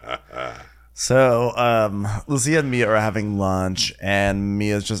 So, Lucia and Mia are having lunch, and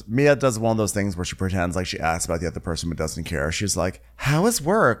Mia does one of those things where she pretends like she asks about the other person but doesn't care. She's like, "How is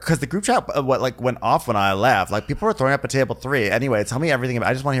work?" Because the group chat went off when I left. Like, people were throwing up at table 3. Anyway, tell me everything.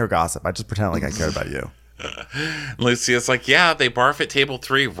 I just want to hear gossip. I just pretend like I care about you. Lucia's like, yeah, they barf at table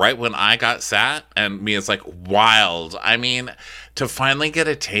 3 right when I got sat. And Mia's like, wild. I mean, to finally get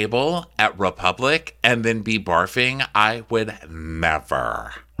a table at Republic and then be barfing, I would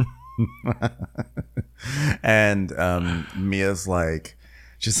never. And Mia's like,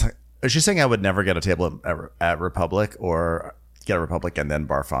 she's saying I would never get a table at Republic or get a Republic and then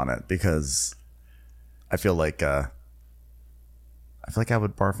barf on it, because I feel like I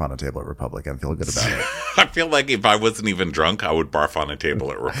would barf on a table at Republic and feel good about it. I feel like if I wasn't even drunk, I would barf on a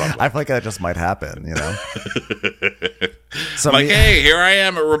table at Republic. I feel like that just might happen, you know? So like, hey, here I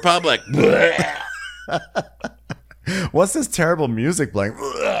am at Republic. What's this terrible music playing?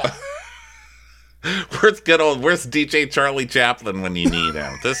 Where's DJ Charlie Chaplin when you need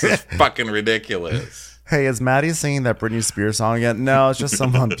him? This is fucking ridiculous. Hey, is Maddie singing that Britney Spears song again? No, it's just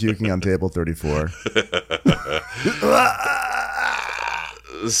someone puking on table 34.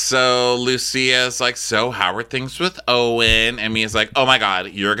 So Lucia's like, so how are things with Owen? And Mia's like, oh my God,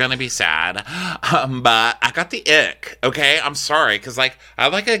 you're going to be sad. But I got the ick. Okay. I'm sorry. Cause like, I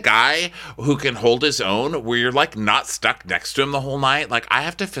like a guy who can hold his own where you're like not stuck next to him the whole night. Like, I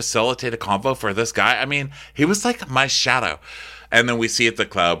have to facilitate a convo for this guy. I mean, he was like my shadow. And then we see at the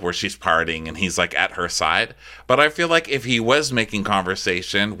club where she's partying and he's like at her side. But I feel like if he was making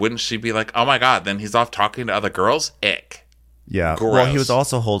conversation, wouldn't she be like, oh my God, then he's off talking to other girls? Ick. Yeah. Gross. Well, he was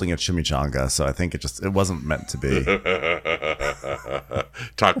also holding a chimichanga, so I think it wasn't meant to be.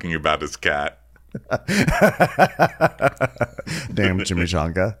 Talking about his cat. Damn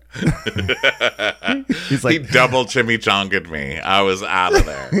chimichanga. He's like, he double chimichanged me. I was out of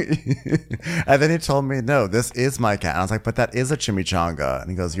there. And then he told me, no, this is my cat. And I was like, but that is a chimichanga. And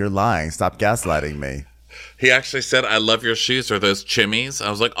he goes, you're lying. Stop gaslighting me. He actually said, I love your shoes. Are those chimmies? I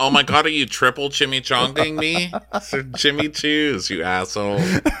was like, oh my God, are you triple chimichanging me? So Jimmy Choos, you asshole.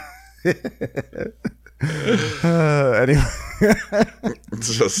 Anyway.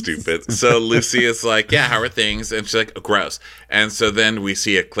 So stupid. So Lucia's like, yeah, how are things? And she's like, oh, gross. And so then we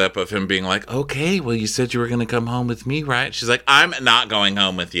see a clip of him being like, okay, well, you said you were going to come home with me, right? She's like, I'm not going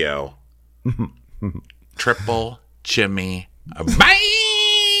home with you. Triple chimmy. Bye.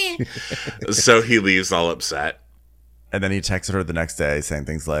 So he leaves all upset. And then he texted her the next day saying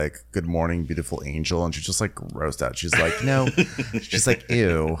things like, good morning, beautiful angel. And she's just like grossed out. She's like, no. She's like,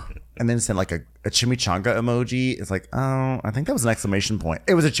 ew. And then sent like a chimichanga emoji. It's like, oh, I think that was an exclamation point.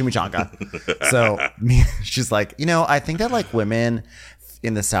 It was a chimichanga. So she's like, I think that like women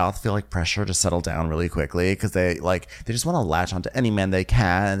in the South feel like pressure to settle down really quickly because they just want to latch onto any man they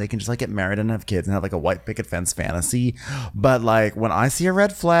can, and they can just like get married and have kids and have like a white picket fence fantasy. But like when I see a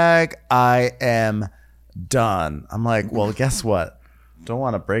red flag, I am done. I'm like, well, guess what? Don't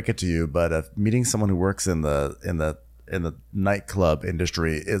want to break it to you, but if meeting someone who works in the nightclub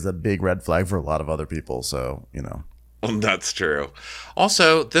industry is a big red flag for a lot of other people. So, That's true.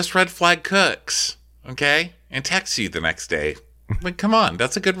 Also, this red flag cooks, okay? And texts you the next day. Like, come on,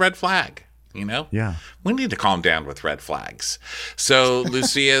 that's a good red flag, Yeah. We need to calm down with red flags. So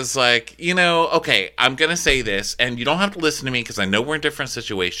Lucia's like, okay, I'm going to say this, and you don't have to listen to me because I know we're in different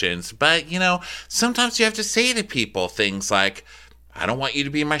situations, but, sometimes you have to say to people things like, I don't want you to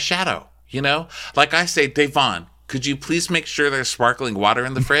be my shadow, Like I say, Devon, could you please make sure there's sparkling water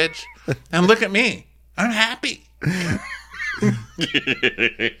in the fridge? And look at me. I'm happy.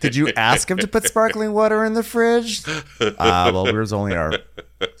 Did you ask him to put sparkling water in the fridge? Well, it was only our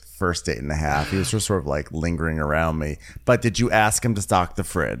first date and a half. He was just sort of like lingering around me. But did you ask him to stock the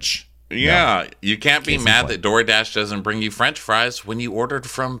fridge? Yeah, no. You can't be mad that DoorDash doesn't bring you French fries when you ordered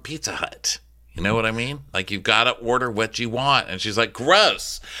from Pizza Hut. You know what I mean? Like, you've got to order what you want. And she's like,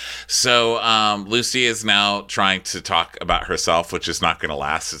 gross. So Lucy is now trying to talk about herself, which is not going to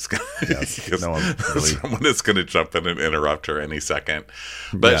last. It's going no one really. Someone is going to jump in and interrupt her any second.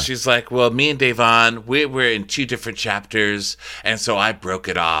 But she's like, well, me and Devon, we were in 2 different chapters. And so I broke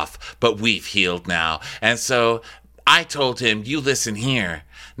it off. But we've healed now. And so I told him, you listen here.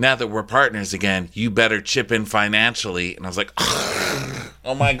 Now that we're partners again, you better chip in financially. And I was like,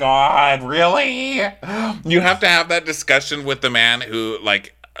 oh my God, really? You have to have that discussion with the man who,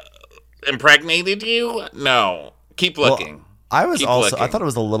 like, impregnated you? No. Keep looking. Well, I thought it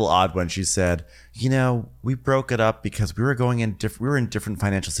was a little odd when she said, you know, we broke it up because we were we were in different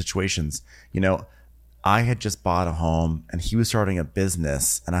financial situations. You know, I had just bought a home and he was starting a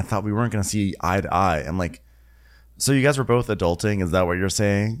business and I thought we weren't going to see eye to eye. I'm like, so you guys were both adulting? Is that what you're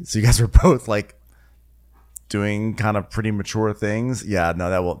saying? So you guys were both like doing kind of pretty mature things? Yeah, no,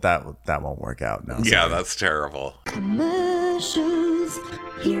 that won't work out. No. Yeah, that's terrible. Commercials.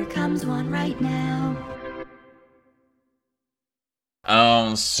 Here comes one right now.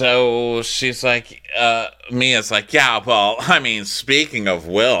 So she's like, Mia's like, yeah, well, I mean, speaking of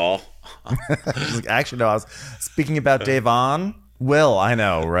Will. She's like, actually, no, I was speaking about Devon. Will, I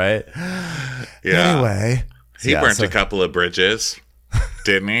know, right? Yeah. Anyway. He burnt a couple of bridges,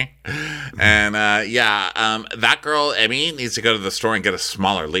 didn't he? And that girl, Emmy, needs to go to the store and get a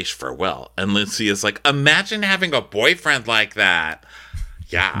smaller leash for Will. And Lucy is like, imagine having a boyfriend like that.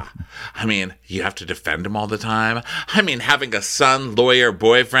 Yeah. I mean, you have to defend him all the time. I mean, having a son, lawyer,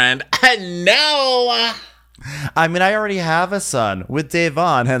 boyfriend. No. I mean, I already have a son with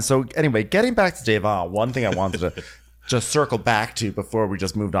Devon. And so anyway, getting back to Devon, one thing I wanted to just circle back to before we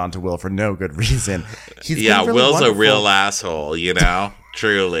just moved on to Will for no good reason. Will's wonderful. A real asshole, you know,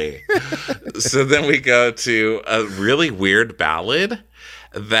 truly. So then we go to a really weird ballad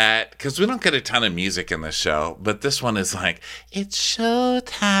that, because we don't get a ton of music in this show, but this one is like, it's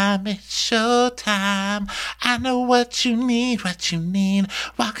showtime, I know what you need,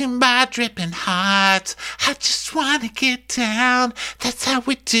 walking by dripping hearts, I just want to get down, that's how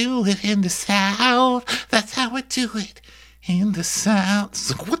we do it in the South, that's how we do it in the South.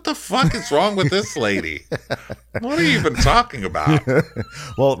 It's like, what the fuck is wrong with this lady? What are you even talking about?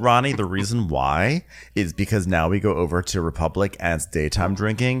 Well, Ronnie, the reason why is because now we go over to Republic and it's daytime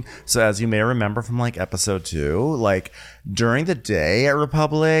drinking. So as you may remember from like episode 2, like during the day at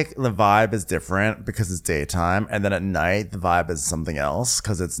Republic, the vibe is different because it's daytime. And then at night, the vibe is something else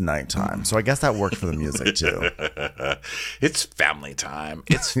because it's nighttime. So I guess that worked for the music too. It's family time.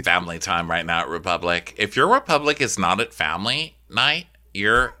 It's family time right now at Republic. If your Republic is not at family night,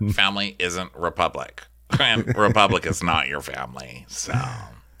 your family isn't Republic. And Republic is not your family. So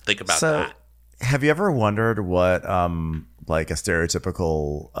think about that. Have you ever wondered what like a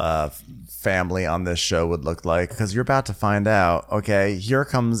stereotypical family on this show would look like? Because you're about to find out. Okay, here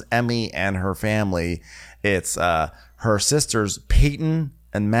comes Emmy and her family. It's her sisters Peyton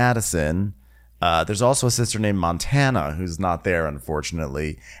and Madison. There's also a sister named Montana who's not there,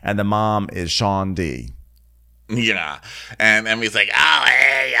 unfortunately. And the mom is Sean D. Yeah. And Emmy's like, oh,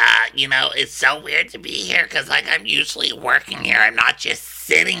 hey, it's so weird to be here because, like, I'm usually working here. I'm not just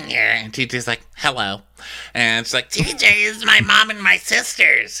sitting here. And TJ's like, hello. And she's like, TJ is my mom and my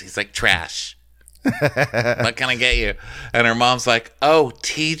sisters. He's like, trash. What can I get you? And her mom's like, oh,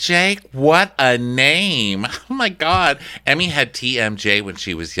 TJ? What a name. Oh, my God. Emmy had TMJ when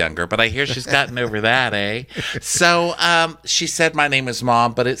she was younger, but I hear she's gotten over that, eh? So she said my name is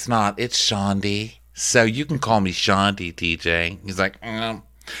Mom, but it's not. It's Shaundi. So you can call me Shaundi, TJ. He's like,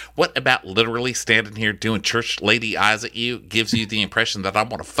 what about literally standing here doing church lady eyes at you gives you the impression that I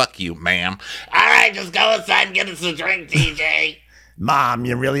want to fuck you, ma'am? All right, just go inside and get us a drink, TJ. Mom,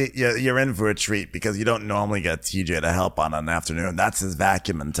 you're in for a treat because you don't normally get TJ to help on an afternoon. That's his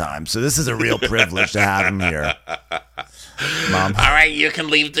vacuuming time. So this is a real privilege to have him here. Mom. All right, you can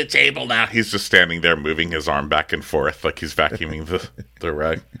leave the table now. He's just standing there moving his arm back and forth like he's vacuuming the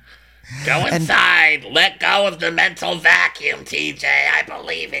rug. Go inside. Let go of the mental vacuum, TJ. I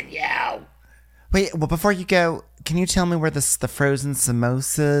believe in you. Wait, well, before you go, can you tell me where the frozen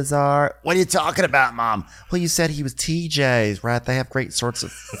samosas are? What are you talking about, Mom? Well, you said he was TJ's, right? They have great sorts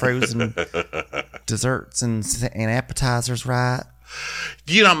of frozen desserts and appetizers, right?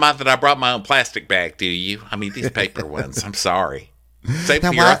 You don't mind that I brought my own plastic bag, do you? I mean, these paper ones. I'm sorry. Save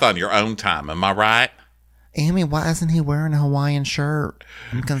the earth on your own time. Am I right? Amy, why isn't he wearing a Hawaiian shirt?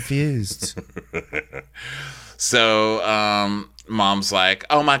 I'm confused. So, Mom's like,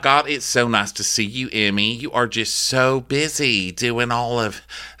 oh my God, it's so nice to see you, Emmy. You are just so busy doing all of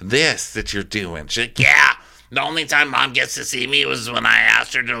this that you're doing. She's like, yeah, The only time Mom gets to see me was when I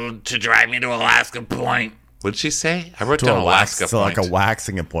asked her to drive me to Alaska Point. What'd she say? I wrote To down a Alaska to Point. like a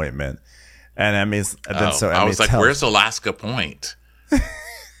waxing appointment. And Emmy's then so Emmy I was like, tells- where's Alaska Point?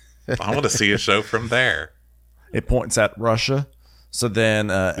 I want to see a show from there. It points at Russia. So then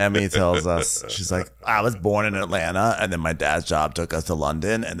Emmy tells us, she's like, I was born in Atlanta, and then my dad's job took us to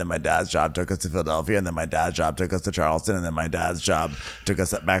London, and then my dad's job took us to Philadelphia, and then my dad's job took us to Charleston, and then my dad's job took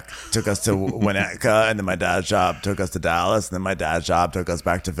us to Winnetka, and then my dad's job took us to Dallas, and then my dad's job took us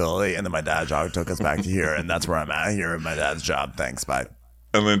back to Philly, and then my dad's job took us back to here, and that's where I'm at here in my dad's job. Thanks, bye.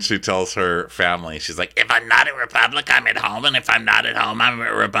 And then she tells her family, she's like, if I'm not at Republic, I'm at home. And if I'm not at home, I'm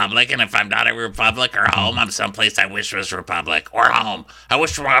at Republic. And if I'm not at Republic or home, I'm someplace I wish was Republic or home. I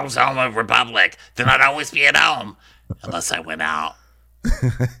wish I was home at Republic. Then I'd always be at home. Unless I went out.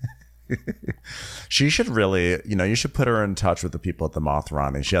 She should really, you should put her in touch with the people at the Moth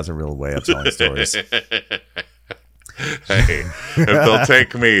Ronnie. She has a real way of telling stories. Hey, if they'll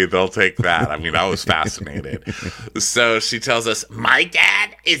take me, they'll take that. I mean, I was fascinated. So she tells us, my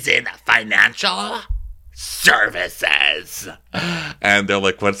dad is in financial services. And they're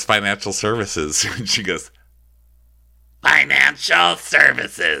like, what's financial services? And she goes, financial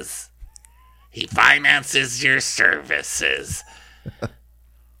services. He finances your services.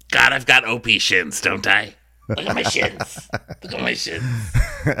 God, I've got OP shins, don't I? Look at my shins. Look at my shins.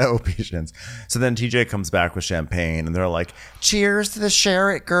 OP shins. So then TJ comes back with champagne, and they're like, cheers to the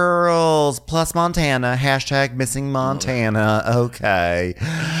Share It girls, plus Montana, hashtag missing Montana. Okay.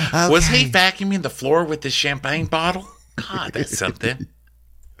 Was he vacuuming the floor with this champagne bottle? God, that's something.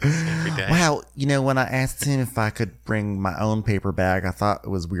 Every day. Wow, when I asked him if I could bring my own paper bag, I thought it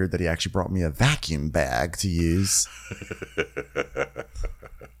was weird that he actually brought me a vacuum bag to use.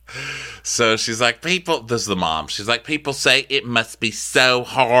 So she's like, this is the mom. She's like, people say it must be so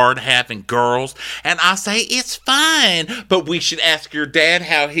hard having girls. And I say, it's fine. But we should ask your dad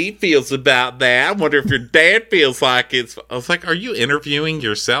how he feels about that. I wonder if your dad feels like it's... I was like, are you interviewing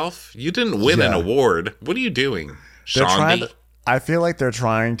yourself? You didn't win an award. What are you doing, Shondy? I feel like they're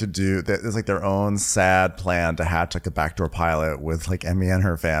trying to do that. It's like their own sad plan to hatch like a backdoor pilot with like Emmy and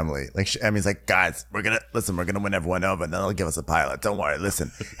her family. Like Emmy's like, guys, we're gonna win everyone over, and then they'll give us a pilot. Don't worry.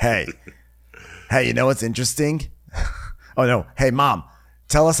 Listen, hey, you know what's interesting? Oh no, hey mom,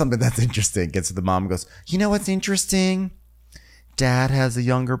 tell us something that's interesting. Gets to the mom and goes, you know what's interesting? Dad has a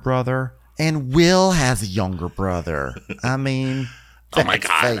younger brother, and Will has a younger brother. I mean, oh my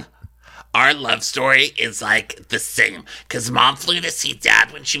god. Fate. Our love story is like the same. Because Mom flew to see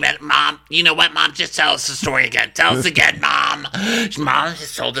Dad when she met Mom. You know what, Mom? Just tell us the story again. Tell us again, Mom. Mom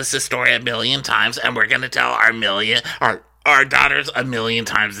has told us the story 1,000,000 times, and we're going to tell our daughters 1,000,000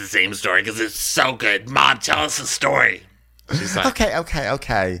 times the same story because it's so good. Mom, tell us the story. She's like, okay.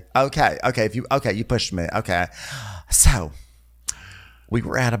 You pushed me. Okay. So we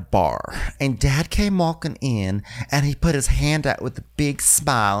were at a bar, and Dad came walking in, and he put his hand out with a big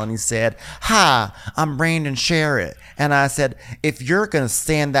smile, and he said, hi, I'm Brandon Sherritt. And I said, if you're going to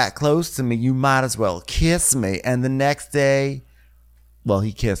stand that close to me, you might as well kiss me. And the next day, well,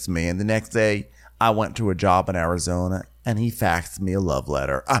 he kissed me. And the next day, I went to a job in Arizona, and he faxed me a love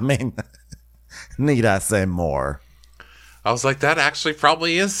letter. I mean, need I say more? I was like, that actually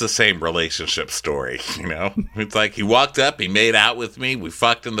probably is the same relationship story, It's like he walked up, he made out with me, we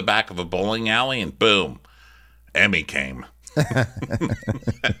fucked in the back of a bowling alley, and boom, Emmy came. There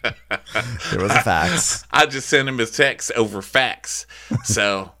was a fax. I just sent him his text over fax.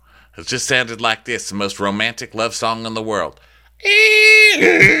 So it just sounded like this, the most romantic love song in the world.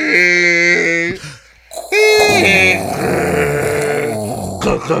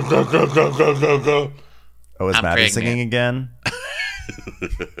 Go. Oh, is Maddie singing again?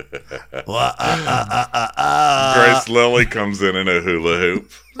 Grace Lilly comes in a hula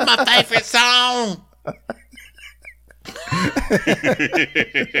hoop. My favorite song.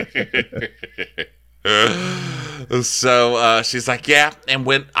 So she's like, yeah. And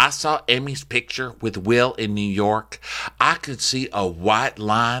when I saw Emmy's picture with Will in New York, I could see a white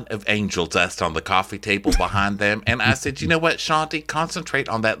line of angel dust on the coffee table behind them. And I said, you know what, Shanti, concentrate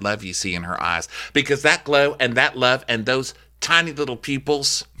on that love you see in her eyes, because that glow and that love and those tiny little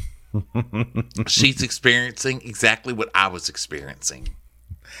pupils, she's experiencing exactly what I was experiencing.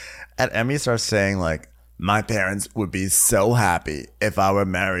 And Emmy starts saying like, my parents would be so happy if I were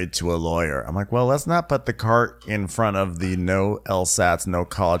married to a lawyer. I'm like, well, let's not put the cart in front of the no LSATs, no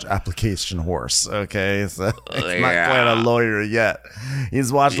college application horse. Okay. So he's not quite a lawyer yet.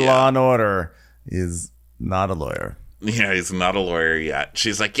 He's watched Law and Order. He's not a lawyer. Yeah, he's not a lawyer yet.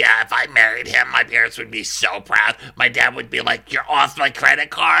 She's like, yeah, if I married him, my parents would be so proud. My dad would be like, you're off my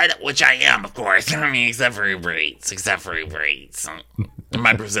credit card, which I am, of course. I mean, except for Uber Eats. And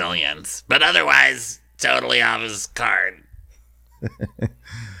my Brazilians. But otherwise, totally off his card.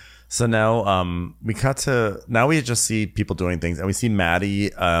 So now we cut to, now we just see people doing things, and we see Maddie,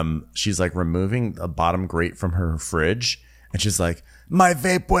 she's like removing a bottom grate from her fridge, and she's like, my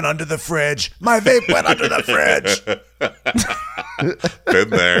vape went under the fridge. My vape went under the fridge.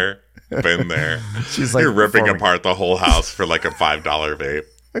 Been there. She's like, you're ripping apart the whole house for like a $5 vape.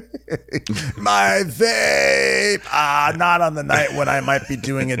 My vape. Not on the night when I might be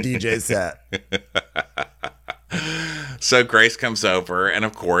doing a DJ set. So Grace comes over, and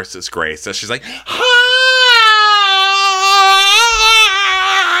of course it's Grace. So she's like,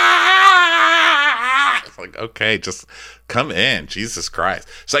 it's like, okay, just come in. Jesus Christ.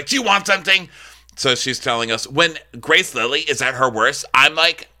 She's like, do you want something? So she's telling us, when Grace Lilly is at her worst, I'm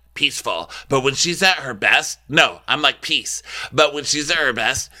like peaceful. But when she's at her best, no, I'm like peace. But when she's at her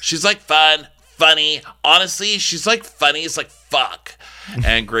best, she's like fun, funny. Honestly, she's like funny as like fuck.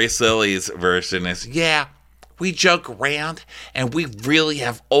 And Grace Lilly's version is, yeah, we joke around and we really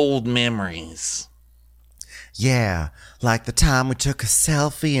have old memories. Yeah, like the time we took a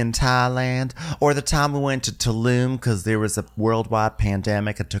selfie in Thailand, or the time we went to Tulum because there was a worldwide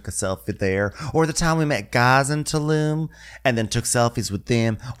pandemic and took a selfie there, or the time we met guys in Tulum and then took selfies with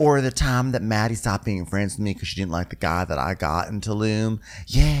them, or the time that Maddie stopped being friends with me because she didn't like the guy that I got in Tulum.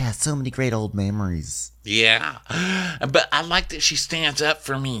 Yeah, so many great old memories. Yeah, but I like that she stands up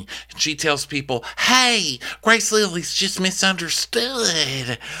for me. She tells people, hey, Grace Lilly's just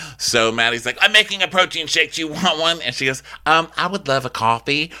misunderstood. So Maddie's like, I'm making a protein shake. Do you want one? And she goes, I would love a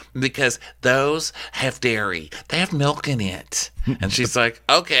coffee because those have dairy. They have milk in it. And she's like,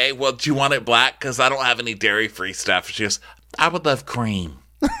 okay, well, do you want it black? Because I don't have any dairy-free stuff. She goes, I would love cream.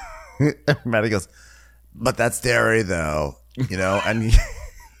 Maddie goes, but that's dairy though, you know, and...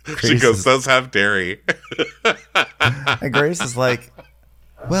 She goes, those have dairy. And Grace is like,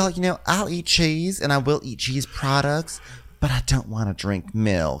 well, you know, I'll eat cheese and I will eat cheese products, but I don't want to drink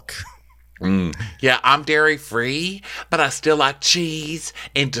milk. Yeah, I'm dairy free, but I still like cheese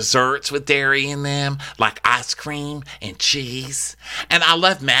and desserts with dairy in them, like ice cream and cheese. And I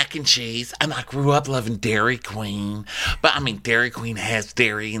love mac and cheese, and I grew up loving Dairy Queen. But I mean, Dairy Queen has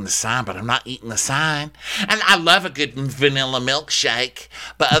dairy in the sign, but I'm not eating the sign. And I love a good vanilla milkshake,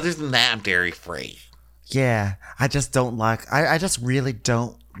 but other than that, I'm dairy free. Yeah, I just don't like, I just really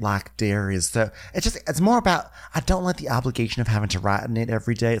don't like dairy. So it's more about, I don't like the obligation of having to write in it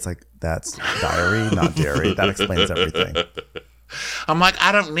every day. It's like, that's diary, not dairy. That explains everything. I'm like,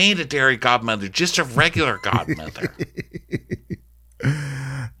 I don't need a dairy godmother, just a regular godmother.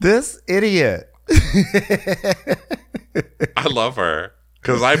 This idiot. I love her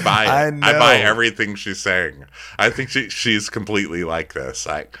because I buy it. I buy everything she's saying. I think she's completely like this.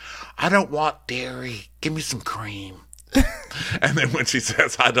 Like, I don't want dairy. Give me some cream. And then when she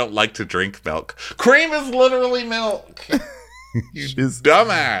says, I don't like to drink milk, cream is literally milk. She's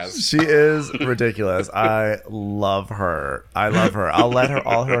dumbass. She is ridiculous. I love her. I'll let her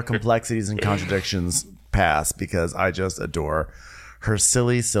all her complexities and contradictions pass because I just adore her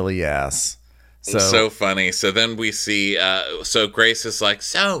silly ass. So funny. So then we see, so Grace is like,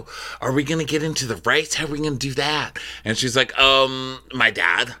 so are we going to get into the race? How are we going to do that? And she's like, my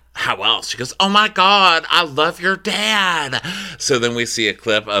dad. How else? She goes, oh my God, I love your dad. So then we see a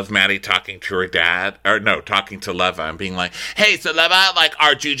clip of Maddie talking to her dad, talking to Leva and being like, hey, so Leva, like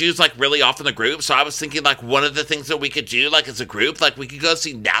our Juju's like really off in the group. So I was thinking like one of the things that we could do like as a group, like we could go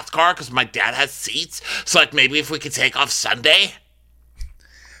see NASCAR because my dad has seats. So like maybe if we could take off Sunday.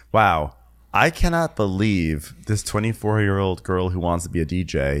 Wow. I cannot believe this 24-year-old girl who wants to be a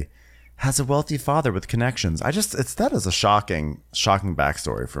DJ has a wealthy father with connections. That is a shocking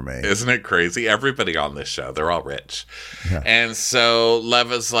backstory for me. Isn't it crazy? Everybody on this show, they're all rich. Yeah. And so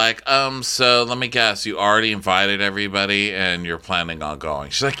Leva's like, so let me guess, you already invited everybody and you're planning on going.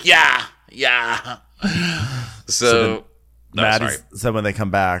 She's like, yeah. So when they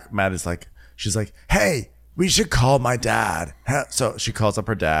come back, Maddie's like, she's like, hey, we should call my dad. So she calls up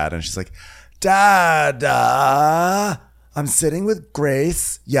her dad and she's like, Dad, I'm sitting with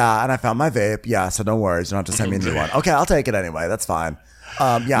Grace. Yeah, and I found my vape. Yeah, so don't worry. You don't have to send me a new one. Okay, I'll take it anyway. That's fine.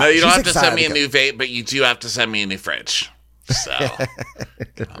 Yeah, no, you don't have to send me a new vape, but you do have to send me a new fridge. So,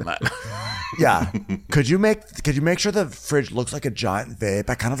 yeah. Could you make sure the fridge looks like a giant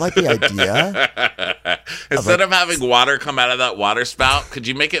vape? I kind of like the idea. Instead of having water come out of that water spout, could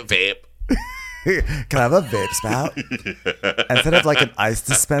you make it vape? Can I have a vape spout? Instead of like an ice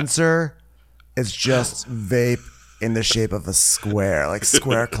dispenser, it's just vape in the shape of a square, like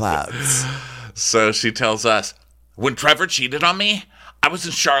square clouds. So she tells us, when Trevor cheated on me, I was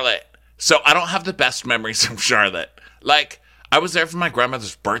in Charlotte. So I don't have the best memories from Charlotte. Like, I was there for my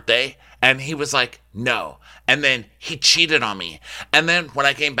grandmother's birthday, and he was like, no. And then he cheated on me. And then when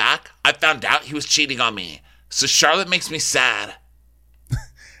I came back, I found out he was cheating on me. So Charlotte makes me sad.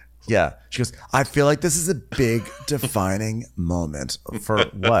 Yeah. She goes, I feel like this is a big defining moment. For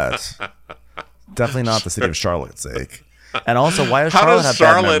what? Definitely not the city of Charlotte's sake. And also, why does Charlotte have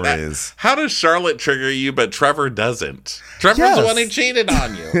bad memories? How does Charlotte trigger you, but Trevor doesn't? Trevor's the one who cheated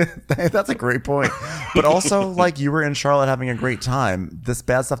on you. That's a great point. But also, like, you were in Charlotte having a great time. This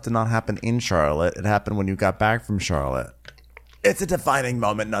bad stuff did not happen in Charlotte. It happened when you got back from Charlotte. It's a defining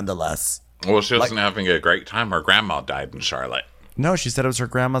moment nonetheless. Well, she wasn't having a great time. Her grandma died in Charlotte. No, she said it was her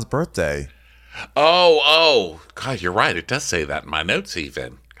grandma's birthday. Oh. God, you're right. It does say that in my notes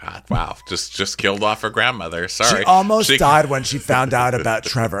even. God, wow. Just killed off her grandmother. Sorry. She almost died when she found out about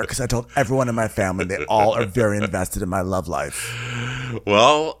Trevor because I told everyone in my family. They all are very invested in my love life.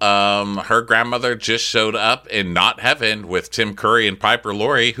 Well, her grandmother just showed up in Not Heaven with Tim Curry and Piper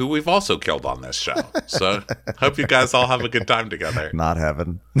Laurie, who we've also killed on this show. So hope you guys all have a good time together. Not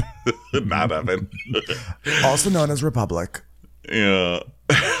Heaven. Not Heaven. Also known as Republic. Yeah.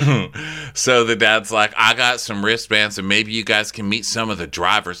 So the dad's like, I got some wristbands and maybe you guys can meet some of the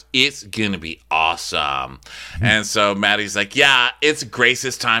drivers. It's gonna be awesome. And so Maddie's like, yeah, it's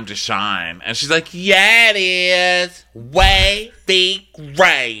Grace's time to shine. And she's like, yeah, it is. Wavy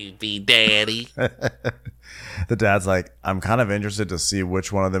gravy, daddy. The dad's like, I'm kind of interested to see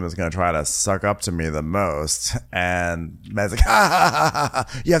which one of them is going to try to suck up to me the most. And Maddie's like, ha, ha, ha, ha, ha.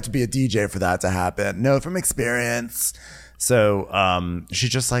 You have to be a DJ for that to happen. No, from experience. So she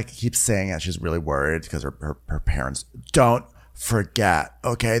just like keeps saying that she's really worried because her parents don't forget.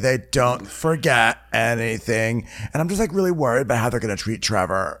 Okay, they don't forget anything. And I'm just like really worried about how they're going to treat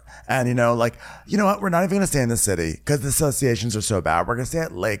Trevor. And you know what? We're not even going to stay in the city because the associations are so bad. We're going to stay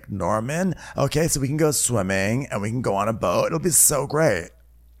at Lake Norman. Okay, so we can go swimming and we can go on a boat. It'll be so great.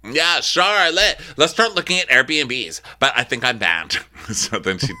 Yeah, Charlotte. Let's start looking at Airbnbs. But I think I'm banned. So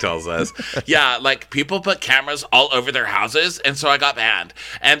then she tells us, yeah, like people put cameras all over their houses. And so I got banned.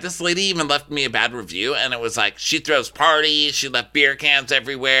 And this lady even left me a bad review. And it was like, she throws parties. She left beer cans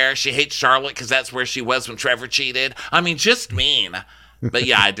everywhere. She hates Charlotte because that's where she was when Trevor cheated. I mean, just mean. But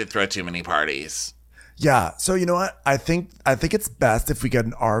yeah, I did throw too many parties. Yeah. So you know what? I think it's best if we get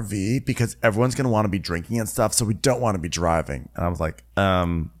an RV because everyone's going to want to be drinking and stuff. So we don't want to be driving. And I was like,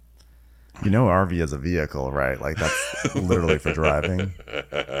 RV is a vehicle, right? Like that's literally for driving.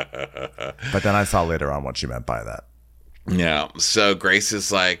 But then I saw later on what she meant by that. Yeah. So Grace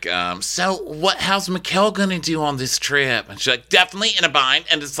is like, how's Mikkel gonna do on this trip? And she's like, definitely in a bind.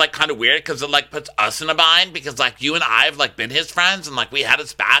 And it's like kind of weird because it like puts us in a bind because like you and I have like been his friends and like we had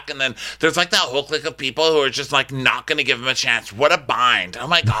his back. And then there's like that whole clique of people who are just like not gonna give him a chance. What a bind. Oh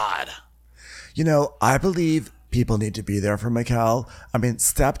my God. You know, I believe people need to be there for Mikkel. I mean,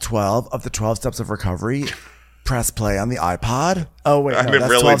 step 12 of the 12 steps of recovery, press play on the iPod. Oh wait, no, it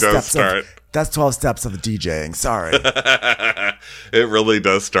really does start. That's 12 steps of DJing. Sorry. It really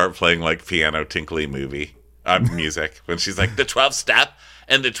does start playing like piano tinkly music when she's like, the 12th step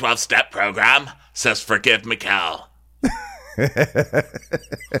in the 12-step program says forgive Mikkel.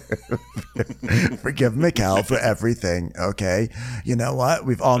 Forgive Mikkel for everything, okay? You know what?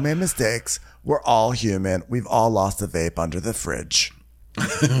 We've all made mistakes. We're all human. We've all lost a vape under the fridge.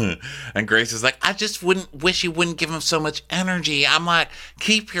 And Grace is like, I just wish you wouldn't give him so much energy. I'm like,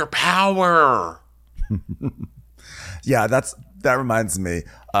 keep your power. Yeah, that reminds me.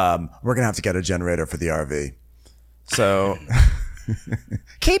 We're gonna have to get a generator for the RV. So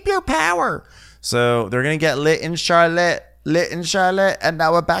keep your power. So they're gonna get lit in Charlotte, and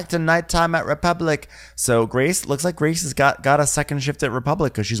now we're back to nighttime at Republic. So looks like Grace has got a second shift at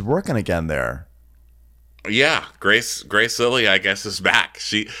Republic because she's working again there. Yeah, Grace Lilly, I guess, is back.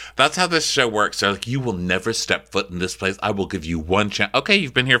 That's how this show works. They're like, you will never step foot in this place. I will give you one chance. Okay,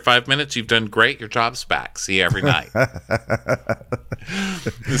 you've been here 5 minutes. You've done great. Your job's back. See you every night.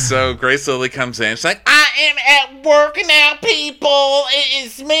 So Grace Lilly comes in. She's like, I am at work now, people. It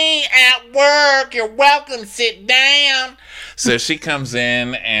is me at work. You're welcome. Sit down. So she comes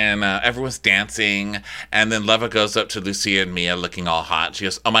in and everyone's dancing. And then Leva goes up to Lucia and Mia looking all hot. She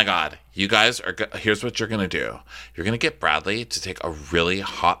goes, oh my God. You guys here's what you're going to do. You're going to get Bradley to take a really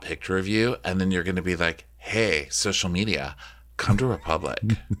hot picture of you, and then you're going to be like, hey, social media, come to Republic.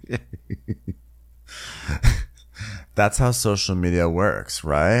 That's how social media works,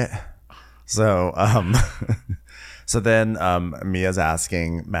 right? So, so then Mia's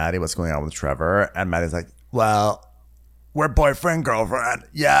asking Maddie what's going on with Trevor, and Maddie's like, well, we're boyfriend, girlfriend.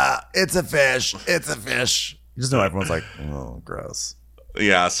 Yeah, it's a fish. It's a fish. You just know everyone's like, oh, gross.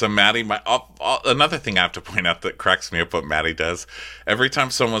 Yeah, so Maddie, another thing I have to point out that cracks me up what Maddie does. Every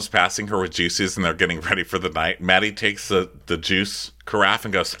time someone's passing her with juices and they're getting ready for the night, Maddie takes the juice carafe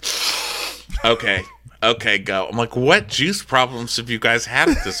and goes, okay, go. I'm like, what juice problems have you guys had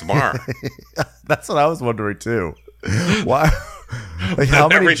at this bar? That's what I was wondering too. Why? Like how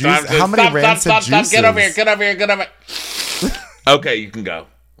many stop, juices? get over here. Okay, you can go.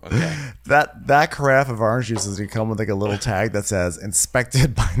 Okay. That carafe of orange juice is gonna come with like a little tag that says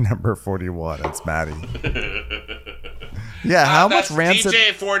 "inspected by number 41." It's Maddie. Yeah, how much rancid?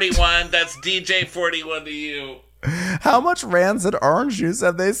 DJ 41. That's DJ 41 to you. How much rancid orange juice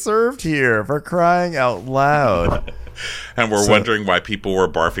have they served here? For crying out loud! And we're wondering why people were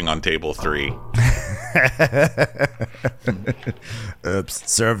barfing on table 3.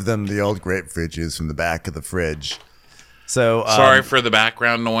 Oops! Serve them the old grapefruit juice from the back of the fridge. So sorry for the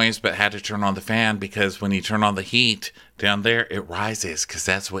background noise, but had to turn on the fan because when you turn on the heat down there, it rises because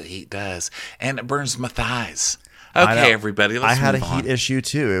that's what heat does, and it burns my thighs. Okay, everybody, let's I had a move on. heat issue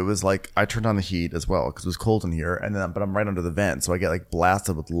too. It was like I turned on the heat as well because it was cold in here, but I'm right under the vent, so I get like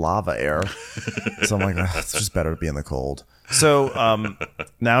blasted with lava air. So I'm like, it's just better to be in the cold. So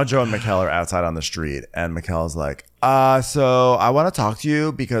now Joe and Mikkel are outside on the street, and Mikkel's like, so I want to talk to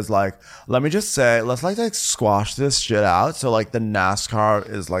you because like, let me just say, let's like squash this shit out. So like the NASCAR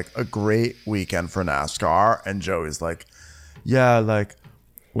is like a great weekend for NASCAR, and Joey's like, yeah, like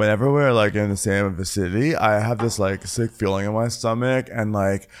whenever we're like in the same vicinity, I have this like sick feeling in my stomach, and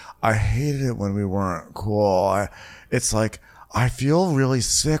like I hated it when we weren't cool. It's like I feel really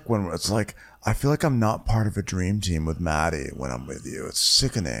sick when it's like I feel like I'm not part of a dream team with Maddie when I'm with you. It's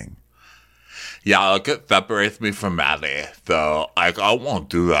sickening. Yeah, like it separates me from Maddie, so like I won't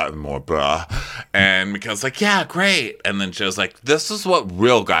do that anymore, bruh. And Mikkel's like, yeah, great. And then Joe's like, this is what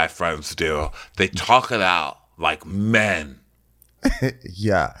real guy friends do. They talk it out like men.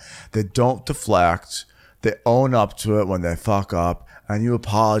 Yeah, they don't deflect. They own up to it when they fuck up, and you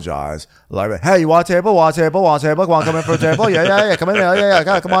apologize. Like, hey, you want a table? Want a table? Want a table? Want to come in for a table? Yeah. Come in.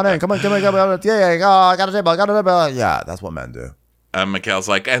 Yeah. Come on in. Come on. Yeah. I got a table. I got a table. Yeah, that's what men do. And Mikkel's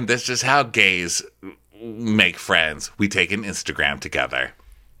like, and this is how gays make friends. We take an Instagram together.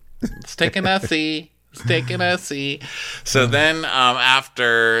 It's taking a C. It's taking a C. So then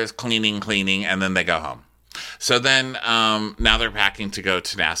after cleaning, and then they go home. So then now they're packing to go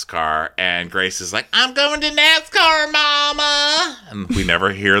to NASCAR, and Grace is like, I'm going to NASCAR, Mama. And we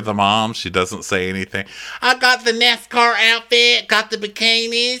never hear the mom. She doesn't say anything. I got the NASCAR outfit, got the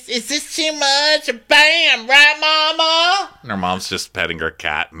bikinis. Is this too much? Bam, right, Mama? And her mom's just petting her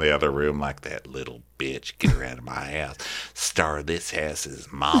cat in the other room like, that little bitch, get her out of my house. Star of this house is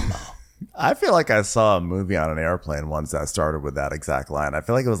Mama. I feel like I saw a movie on an airplane once that started with that exact line. I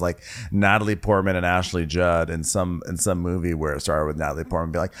feel like it was like Natalie Portman and Ashley Judd in some movie where it started with Natalie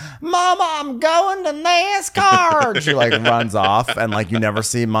Portman be like, Mama, I'm going to NASCAR. And she like runs off, and like you never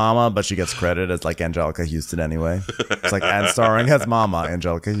see Mama, but she gets credited as like Angelica Houston anyway. It's like, and starring as Mama,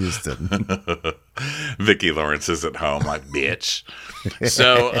 Angelica Houston. Vicki Lawrence is at home like, bitch.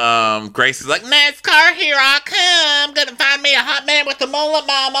 So Grace is like, NASCAR, here I come. Gonna find me a hot man with a mullet,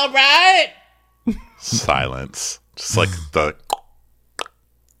 Mama, right? Silence. Just like the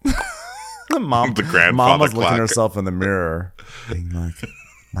grandfather Mama's clock. looking herself in the mirror, being like,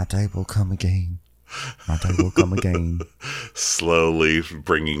 my day will come again. My day will come again. Slowly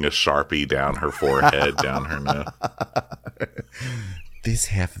bringing a Sharpie down her forehead, down her nose. This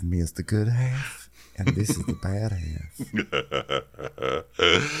half of me is the good half, and this is the bad half.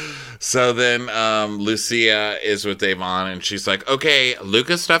 So then Lucia is with Avon, and she's like, okay,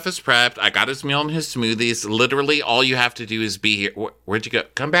 Luca's stuff is prepped. I got his meal and his smoothies. Literally, all you have to do is be here. Where'd you go?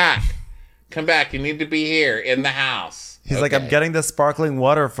 Come back. Come back. You need to be here in the house. He's like, I'm getting the sparkling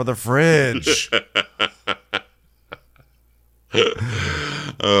water for the fridge.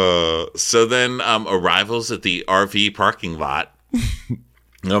 So then arrivals at the RV parking lot.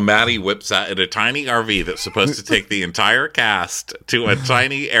 Maddie whips out in a tiny RV that's supposed to take the entire cast to a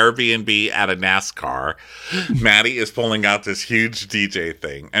tiny Airbnb at a NASCAR. Maddie is pulling out this huge DJ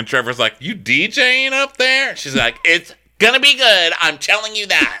thing. And Trevor's like, you DJing up there? She's like, it's gonna be good. I'm telling you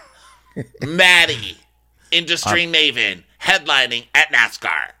that. Maddie, industry maven, headlining at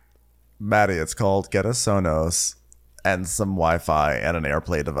NASCAR. Maddie, it's called Get a Sonos and some Wi-Fi and an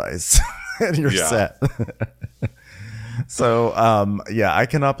AirPlay device. And you're set. So, I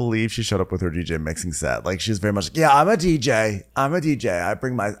cannot believe she showed up with her DJ mixing set. Like, she's very much like, yeah, I'm a DJ. I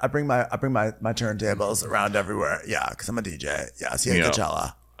bring my turntables around everywhere. Yeah, because I'm a DJ. Yeah, see a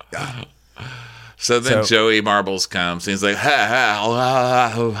Coachella. Yeah. So then Joey Marbles comes and he's like, ha, ha, ha,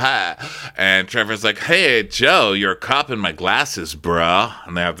 ha, ha. And Trevor's like, hey, Joe, you're copping my glasses, bruh.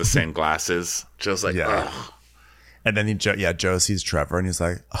 And they have the same glasses. Joe's like, ugh. And then Joe sees Trevor and he's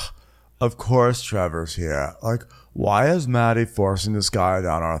like, of course Trevor's here. Like, why is Maddie forcing this guy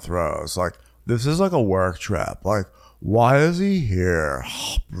down our throats? Like, this is like a work trip. Like, why is he here?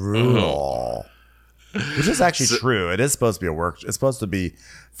 Brutal. Which is actually true. It is supposed to be it's supposed to be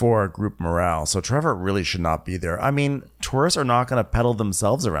for group morale. So Trevor really should not be there. I mean, tourists are not going to pedal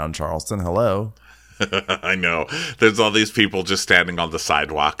themselves around Charleston. Hello. I know. There's all these people just standing on the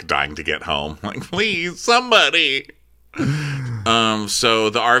sidewalk dying to get home. Like, please, somebody. So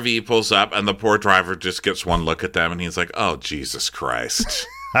the RV pulls up and the poor driver just gets one look at them and he's like, oh, Jesus Christ.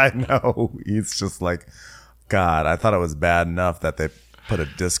 I know. He's just like, God, I thought it was bad enough that they put a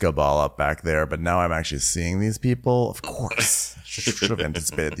disco ball up back there, but now I'm actually seeing these people. Of course. Should have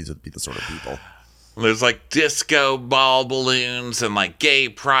anticipated these would be the sort of people. There's like disco ball balloons and like gay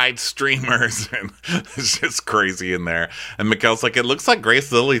pride streamers, and it's just crazy in there. And Mikkel's like, it looks like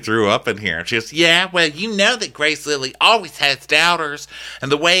Grace Lilly threw up in here. And she goes, yeah, well, you know that Grace Lilly always has doubters, and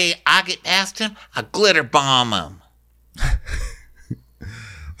the way I get past him, I glitter bomb him.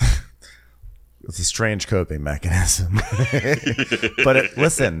 It's a strange coping mechanism. But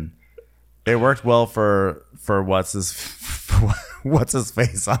listen, it worked well for what's his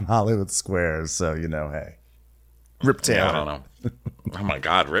face on Hollywood Squares. So, you know, hey, Rip Taylor. Yeah, I don't know. Oh my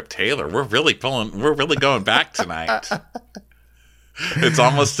God, Rip Taylor. We're really going back tonight. It's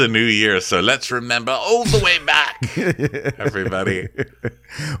almost a new year, so let's remember all the way back, everybody.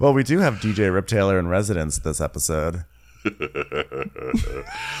 Well, we do have DJ Rip Taylor in residence this episode.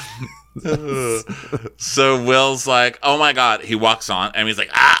 So Will's like, oh my God. He walks on and he's like,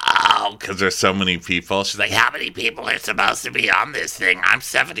 because there's so many people. She's like, how many people are supposed to be on this thing? I'm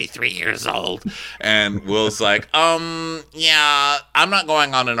 73 years old. And Will's like, yeah, I'm not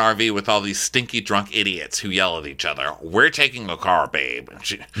going on an RV with all these stinky drunk idiots who yell at each other. We're taking a car, babe.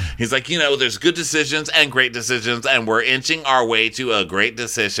 He's like, you know, there's good decisions and great decisions, and we're inching our way to a great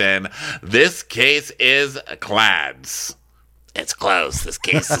decision. This case is Clad's. It's close. This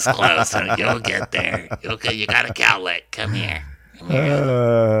case is close. You'll get there. You got a cowlick. Come here.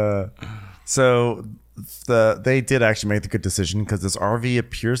 So they did actually make the good decision because this RV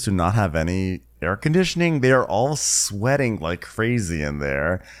appears to not have any air conditioning. They are all sweating like crazy in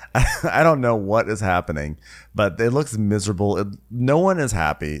there. I don't know what is happening, but it looks miserable. No one is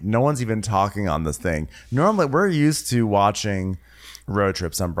happy. No one's even talking on this thing. Normally, we're used to watching road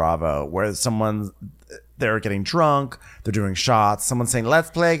trips on Bravo where they're getting drunk, they're doing shots, someone's saying,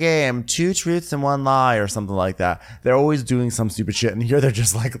 let's play a game, 2 truths and 1 lie, or something like that. They're always doing some stupid shit, and here they're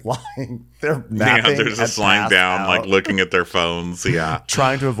just like lying. They're napping. Yeah, they're just lying down, like looking at their phones. Yeah.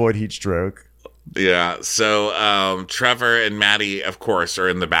 Trying to avoid heat stroke. Yeah. So Trevor and Maddie, of course, are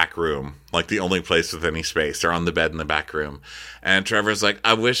in the back room, like the only place with any space. They're on the bed in the back room. And Trevor's like,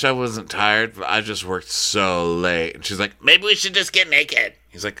 I wish I wasn't tired, but I just worked so late. And she's like, maybe we should just get naked.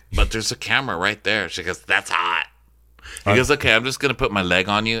 He's like, but there's a camera right there. She goes, that's hot. He goes, okay, I'm just going to put my leg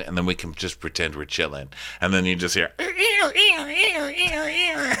on you, and then we can just pretend we're chilling. And then you just hear, they're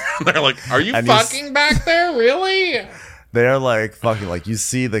like, are you fucking back there? Really? They're like fucking, like, you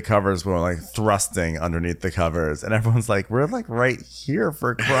see the covers were like thrusting underneath the covers, and everyone's like, we're like right here,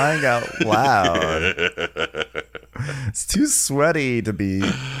 for crying out loud. It's too sweaty to be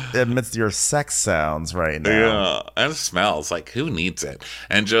amidst your sex sounds right now. Yeah, and it smells. Like, who needs it?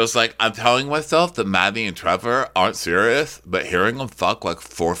 And Joe's like, I'm telling myself that Maddie and Trevor aren't serious, but hearing them fuck like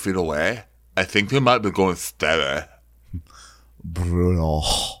 4 feet away, I think they might be going steady. Brutal.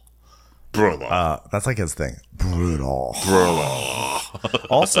 That's like his thing. Brutal.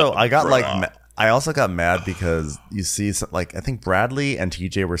 Also, I also got mad because you see, like, I think Bradley and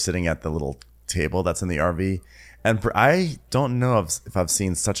TJ were sitting at the little table that's in the RV, and I don't know if I've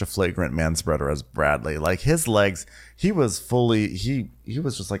seen such a flagrant manspreader as Bradley. Like, his legs, he was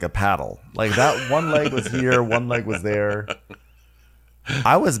just like a paddle. Like, that one leg was here, one leg was there.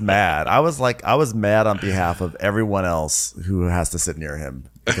 I was mad. I was mad on behalf of everyone else who has to sit near him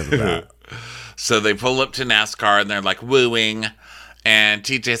because of that. So they pull up to NASCAR and they're like wooing, and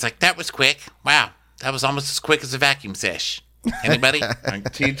TJ's like, that was quick. Wow, that was almost as quick as a vacuum sesh. Anybody? Like,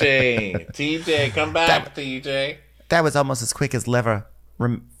 TJ, come back, TJ. That was almost as quick as Lever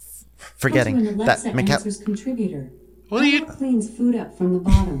forgetting that answers contributor. What are you cleans food up from the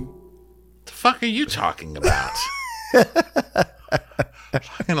bottom? The fuck are you talking about?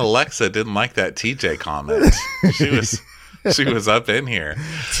 Fucking Alexa didn't like that TJ comment. She was up in here.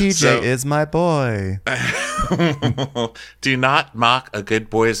 TJ is my boy. Do not mock a good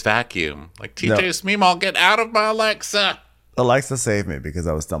boy's vacuum. Like, TJ Smeemall, get out of my Alexa. Alexa saved me because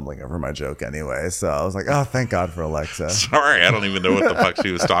I was stumbling over my joke anyway. So I was like, oh, thank God for Alexa. Sorry, I don't even know what the fuck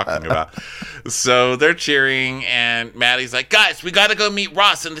she was talking about. So they're cheering, and Maddie's like, guys, we got to go meet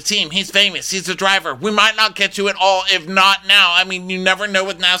Ross and the team. He's famous. He's a driver. We might not get to it all, if not now. I mean, you never know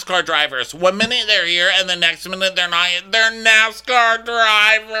with NASCAR drivers. 1 minute they're here, and the next minute they're not here. They're NASCAR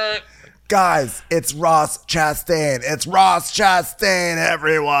drivers. Guys, it's Ross Chastain. It's Ross Chastain,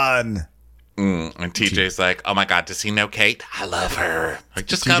 everyone. And TJ's like, oh my God, does he know Kate? I love her. Like,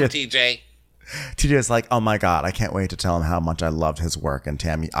 just come, TJ. TJ's like, oh my God, I can't wait to tell him how much I loved his work. And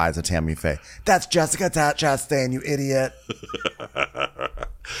eyes of Tammy Faye. That's Jessica Chastain, you idiot.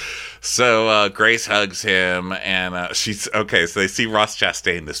 So Grace hugs him, and she's okay. So they see Ross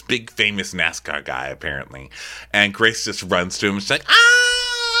Chastain, this big famous NASCAR guy, apparently. And Grace just runs to him. She's like, oh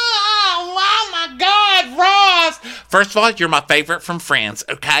my God, Ross. First of all, you're my favorite from Friends,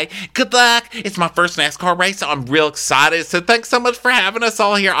 okay? Good luck. It's my first NASCAR race, so I'm real excited. So thanks so much for having us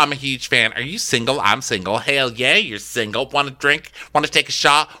all here. I'm a huge fan. Are you single? I'm single. Hell yeah, you're single. Want to drink? Want to take a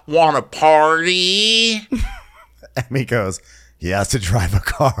shot? Want to party? Emmy goes, he has to drive a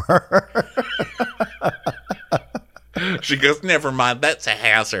car. She goes, never mind. That's a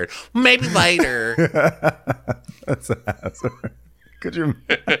hazard. Maybe later. That's a hazard. Could you?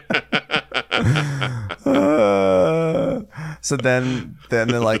 So then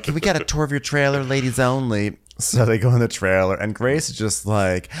they're like, can we get a tour of your trailer, ladies only? So they go in the trailer, and Grace is just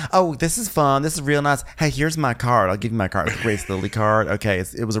like, oh, this is fun. This is real nice. Hey, here's my card. I'll give you my card. It's the Grace Lilly card. Okay,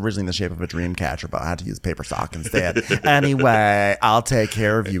 it was originally in the shape of a dream catcher, but I had to use paper sock instead. Anyway, I'll take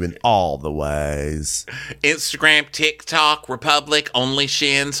care of you in all the ways. Instagram, TikTok, Republic,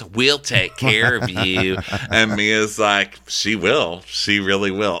 OnlyShins, we'll take care of you. And Mia's like, she will. She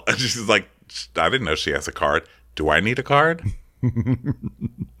really will. And she's like, I didn't know she has a card. Do I need a card?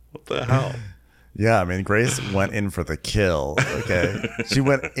 What the hell? Yeah, I mean, Grace went in for the kill. Okay, she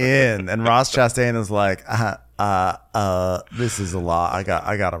went in, and Ross Chastain is like, this is a lot. I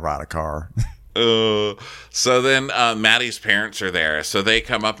got to ride a car. So then Maddie's parents are there. So they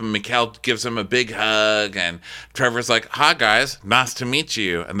come up, and Mikkel gives him a big hug, and Trevor's like, hi, guys. Nice to meet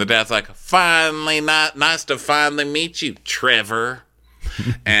you. And the dad's like, nice to finally meet you, Trevor.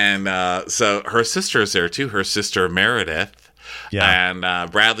 And so her sister's there, too. Her sister, Meredith. Yeah.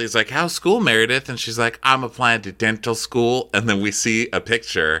 And Bradley's like, how's school, Meredith? And she's like, I'm applying to dental school. And then we see a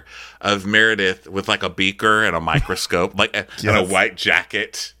picture of Meredith with like a beaker and a microscope, like and a white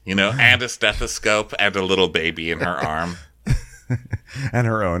jacket, and a stethoscope and a little baby in her arm. And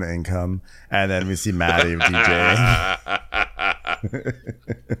her own income. And then we see Maddie DJing.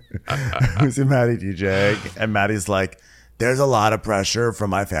 We see Maddie DJing. And Maddie's like, there's a lot of pressure from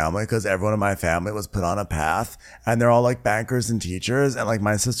my family because everyone in my family was put on a path, and they're all like bankers and teachers, and like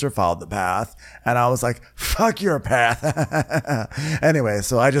my sister followed the path, and I was like, fuck your path. Anyway,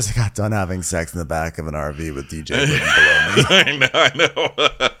 so I just got done having sex in the back of an RV with DJ living below me. I know.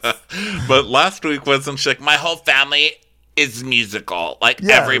 But last week wasn't she like, my whole family is musical. Like,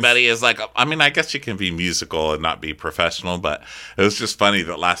 yes. Everybody is like, I mean, I guess you can be musical and not be professional, but it was just funny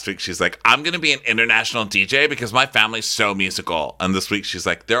that last week she's like, I'm going to be an international DJ because my family's so musical. And this week she's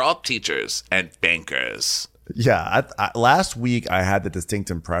like, they're all teachers and bankers. Yeah. Last week I had the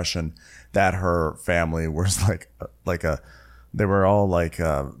distinct impression that her family was they were all like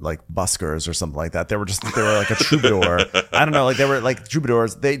buskers or something like that. They were like a troubadour. I don't know. Like they were like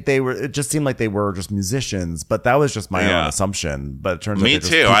troubadours. They were, it just seemed like they were just musicians, but that was just my own assumption. But it turns out me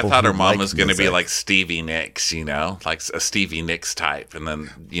too. I thought her mom was going to be like Stevie Nicks, like a Stevie Nicks type. And then,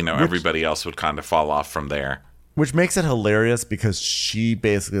 everybody else would kind of fall off from there. Which makes it hilarious because she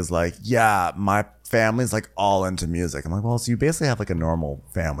basically is like, yeah, my family's like all into music. I'm like, well, so you basically have like a normal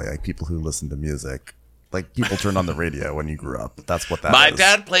family, like people who listen to music. Like people turned on the radio when you grew up. That's what that is. My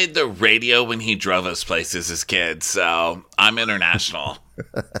dad played the radio when he drove us places as kids, so I'm international.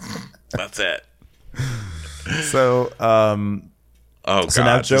 That's it. So, oh God,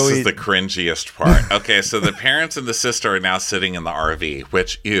 now Joey... this is the cringiest part. Okay, so the parents and the sister are now sitting in the RV,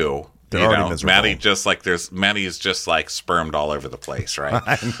 which they're already miserable. Maddie is just like spermed all over the place, right?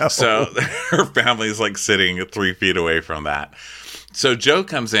 I know. So her family's like sitting 3 feet away from that. So Joe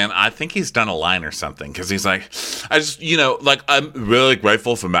comes in. I think he's done a line or something because he's like, I just, I'm really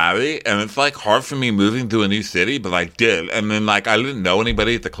grateful for Maddie. And it's like hard for me moving to a new city, but I did. And then like, I didn't know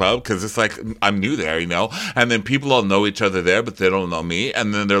anybody at the club because it's like, I'm new there, and then people all know each other there, but they don't know me.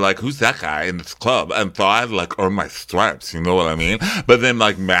 And then they're like, who's that guy in this club? And so I had like earned my stripes, you know what I mean? But then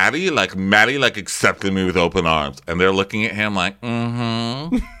like Maddie accepted me with open arms. And they're looking at him like,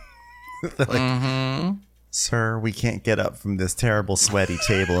 mm-hmm. They're like, Sir, we can't get up from this terrible sweaty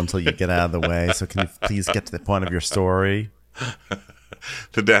table until you get out of the way. So can you please get to the point of your story?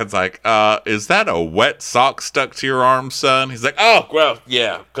 The dad's like, is that a wet sock stuck to your arm, son? He's like, oh, well,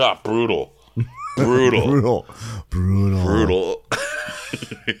 yeah, God, brutal. Brutal. Brutal.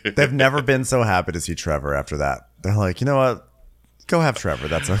 They've never been so happy to see Trevor after that. They're like, you know what? Go have Trevor.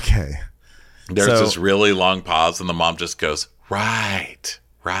 That's okay. There's this really long pause, and the mom just goes, right.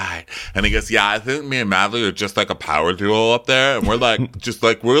 And he goes, yeah, I think me and Madly are just like a power duo up there, and we're like,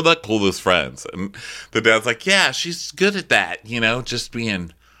 we're like coolest friends. And the dad's like, yeah, she's good at that, just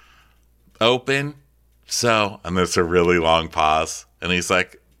being open. So, and there's a really long pause, and he's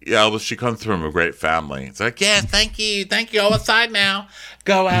like, yeah, well, she comes from a great family. It's like, yeah, thank you. Go outside now.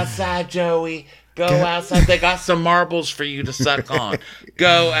 Go outside, Joey. Go outside. They got some marbles for you to suck on.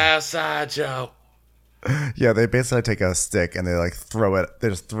 Go outside, Joe. Yeah, they basically take a stick and they throw it. They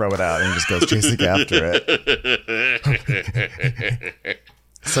just throw it out and he just goes chasing after it.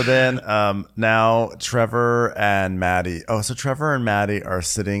 So then now Trevor and Maddie. Oh, so Trevor and Maddie are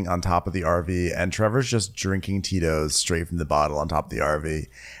sitting on top of the RV and Trevor's just drinking Tito's straight from the bottle on top of the RV.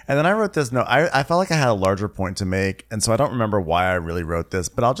 And then I wrote this note. I felt like I had a larger point to make. And so I don't remember why I really wrote this,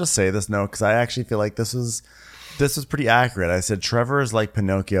 but I'll just say this note because I actually feel like this was pretty accurate. I said, Trevor is like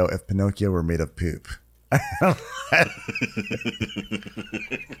Pinocchio if Pinocchio were made of poop.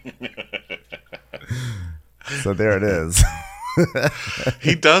 So there it is.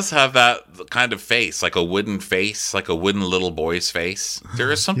 He does have that kind of face, like a wooden little boy's face.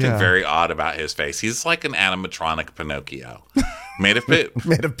 There is something very odd about his face. He's like an animatronic Pinocchio, made of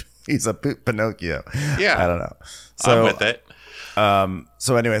poop. He's a poop Pinocchio. Yeah, I don't know. So, I'm with it.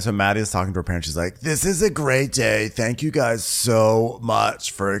 So anyway, so Maddie is talking to her parents. She's like, this is a great day. Thank you guys so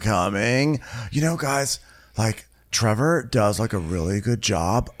much for coming. Guys, Trevor does a really good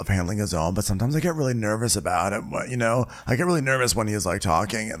job of handling his own, but sometimes I get really nervous about it. I get really nervous when he's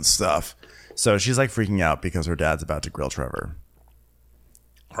talking and stuff. So she's freaking out because her dad's about to grill Trevor.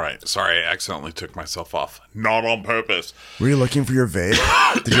 Right. Sorry, I accidentally took myself off. Not on purpose. Were you looking for your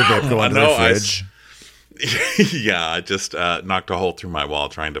vape? Did your vape go under the fridge? Yeah, I just knocked a hole through my wall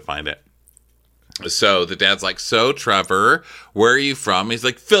trying to find it. So the dad's like, so Trevor, where are you from? He's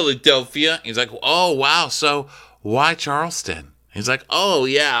like, Philadelphia. He's like, oh, wow. So why Charleston? He's like, oh,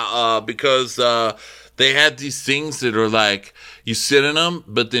 yeah, because they had these things that are you sit in them,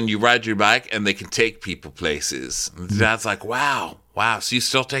 but then you ride your bike and they can take people places. And the dad's like, wow. So you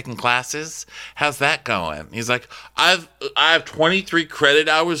still taking classes? How's that going? He's like, I have 23 credit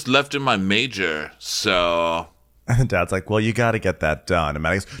hours left in my major. So... And Dad's like, well, you got to get that done. And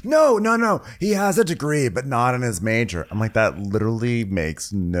Maddie goes, no. He has a degree, but not in his major. I'm like, that literally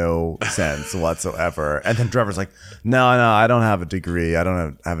makes no sense whatsoever. And then Trevor's like, no, I don't have a degree. I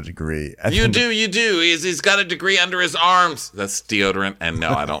don't have a degree. And you do. He's got a degree under his arms. That's deodorant. And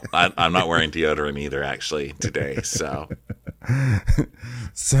no, I don't. I'm not wearing deodorant either, actually, today. So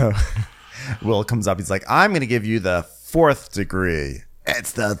Will comes up. He's like, I'm going to give you the 4th degree.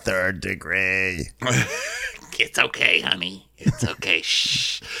 It's the 3rd degree. It's okay, honey. It's okay.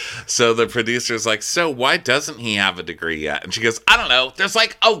 Shh. So the producer's like, so why doesn't he have a degree yet? And she goes, I don't know. There's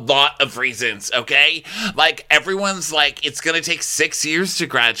a lot of reasons, okay? Everyone's it's going to take 6 years to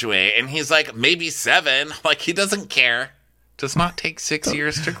graduate. And he's like, maybe 7. He doesn't care. Does not take 6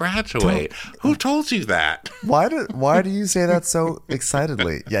 years to graduate. Who told you that? Why do you say that so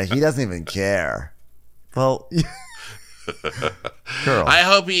excitedly? Yeah, he doesn't even care. Well... Girl. I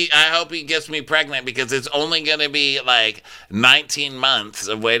hope he gets me pregnant because it's only going to be 19 months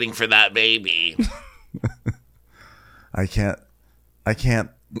of waiting for that baby. I can't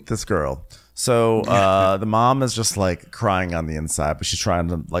this girl. So the mom is just crying on the inside, but she's trying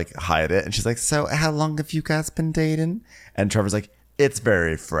to hide it. And she's like, so how long have you guys been dating? And Trevor's like, it's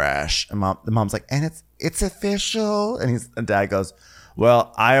very fresh. And the mom's like, and it's official. And Dad goes,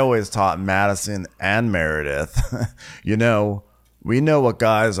 well, I always taught Madison and Meredith, we know what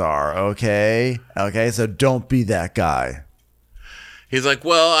guys are, okay? Okay, so don't be that guy. He's like,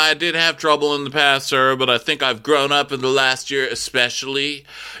 well, I did have trouble in the past, sir, but I think I've grown up in the last year especially.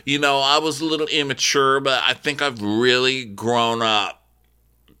 I was a little immature, but I think I've really grown up,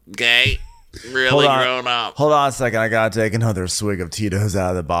 okay? Really grown up. Hold on a second. I got to take another swig of Tito's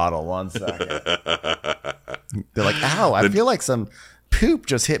out of the bottle. 1 second. They're like, ow, I feel like some... poop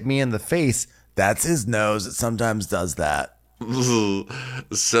just hit me in the face. That's his nose. It sometimes does that.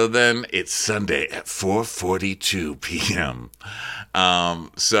 So then it's Sunday at 4:42 p.m.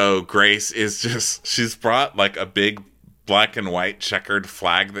 So Grace she's brought a big black and white checkered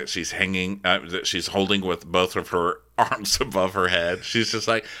flag that she's holding with both of her arms above her head. She's just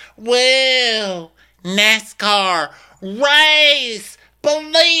like, well, NASCAR, race,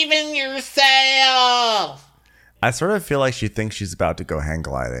 believe in yourself. I sort of feel like she thinks she's about to go hang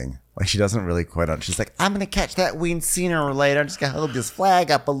gliding. Like she doesn't really quite on. She's like, I'm gonna catch that wind sooner or later. I'm just gonna hold this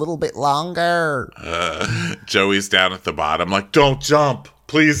flag up a little bit longer. Joey's down at the bottom, like, don't jump,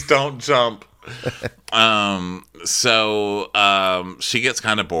 please don't jump. So she gets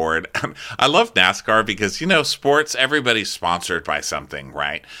kind of bored. I love NASCAR because, you know, sports, everybody's sponsored by something,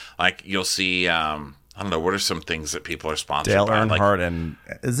 right? Like you'll see, I don't know, what are some things that people are sponsored Dale by? Earnhardt, and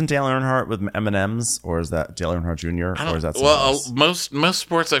isn't Dale Earnhardt with M&M's, or is that Dale Earnhardt Jr., or is that someone else? most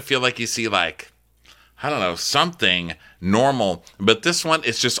sports I feel like you see like, I don't know, something normal, but this one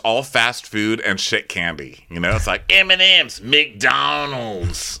is just all fast food and shit candy. You know, it's like M&M's,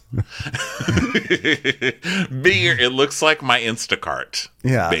 McDonald's, beer. It looks like my Instacart.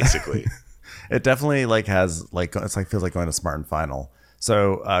 Yeah, basically. It definitely like has like it's like feels like going to Smart and Final.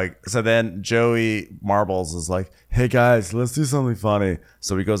 So then Joey Marbles is like, hey guys, let's do something funny.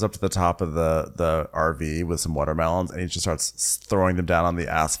 So he goes up to the top of the RV with some watermelons and he just starts throwing them down on the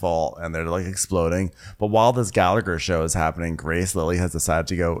asphalt and they're like exploding. But while this Gallagher show is happening, Grace Lilly has decided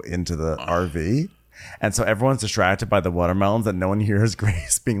to go into the RV. And so everyone's distracted by the watermelons and no one hears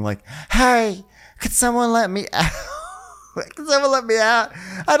Grace being like, hey, could someone let me out? Can someone let me out?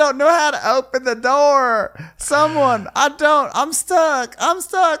 I don't know how to open the door. Someone, I'm stuck.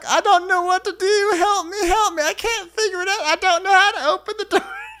 I don't know what to do. Help me. I can't figure it out. I don't know how to open the door.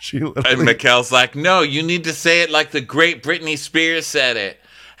 And Mikkel's like, no, you need to say it like the great Britney Spears said it.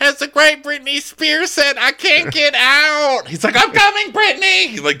 As the great Britney Spears said, I can't get out. He's like, I'm coming, Britney.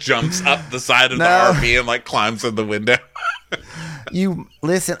 He like jumps up the side of the RV and like climbs in the window. You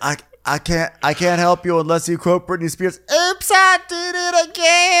listen, I can't help you unless you quote Britney Spears. Oops, I did it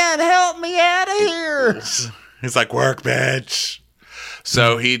again. Help me out of here. He's like, work, bitch.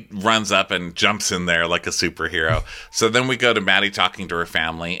 So he runs up and jumps in there like a superhero. So then we go to Maddie talking to her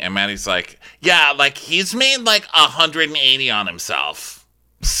family, and Maddie's like, yeah, like he's made like 180 on himself.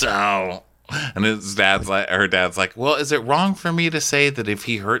 So, and her dad's like, well, is it wrong for me to say that if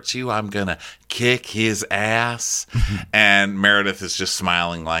he hurts you, I'm going to kick his ass? And Meredith is just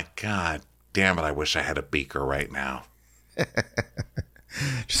smiling like, God damn it, I wish I had a beaker right now.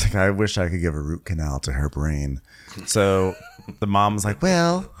 She's like, I wish I could give a root canal to her brain. So the mom's like,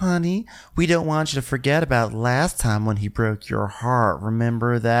 well, honey, we don't want you to forget about last time when he broke your heart.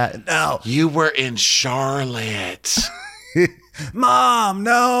 Remember that? No. You were in Charlotte. Mom,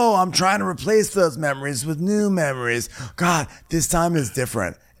 no, I'm trying to replace those memories with new memories. God, this time is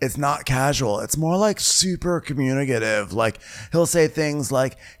different. It's not casual. It's more like super communicative. Like he'll say things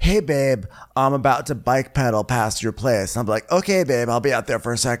like, hey, babe, I'm about to bike pedal past your place. I'm like, okay, babe, I'll be out there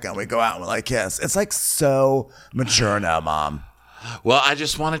for a second. We go out and we like kiss. It's like so mature now, Mom. Well, I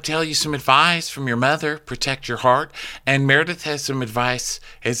just want to tell you some advice from your mother. Protect your heart. And Meredith has some advice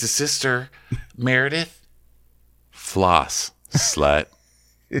as a sister. Meredith, floss. Slut.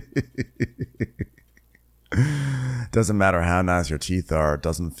 Doesn't matter how nice your teeth are, it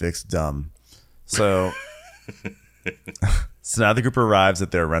doesn't fix dumb. So now the group arrives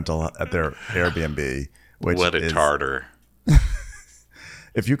at their Airbnb, which what a tartar.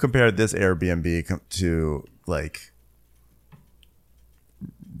 If you compare this Airbnb to like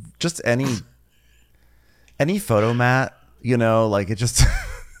just any photo mat, you know, like it just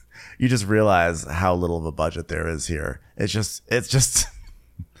you just realize how little of a budget there is here. It's just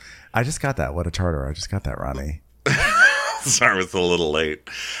I just got that. What a tartar. I just got that, Ronnie. Sorry, it was a little late.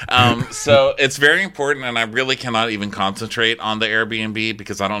 So it's very important, and I really cannot even concentrate on the Airbnb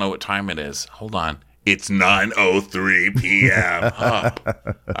because I don't know what time it is. Hold on. It's 9:03 p.m. Oh.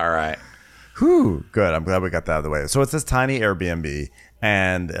 All right. Whew, good. I'm glad we got that out of the way. So it's this tiny Airbnb,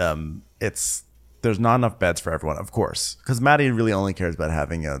 and there's not enough beds for everyone, of course, because Maddie really only cares about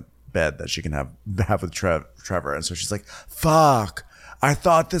having a bed that she can have with Trevor. And so she's like, fuck, I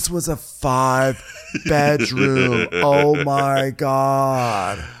thought this was a 5-bedroom. Oh my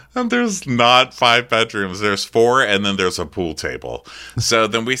God. And there's not 5 bedrooms. There's 4, and then there's a pool table. So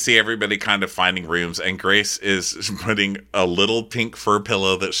then we see everybody kind of finding rooms, and Grace is putting a little pink fur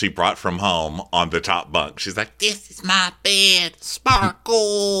pillow that she brought from home on the top bunk. She's like, this is my bed,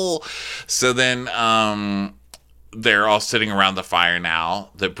 sparkle. So then they're all sitting around the fire now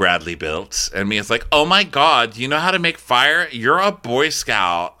that Bradley built. And Mia's like, oh my God, you know how to make fire? You're a Boy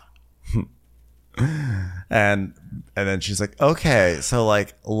Scout. And then she's like, okay, so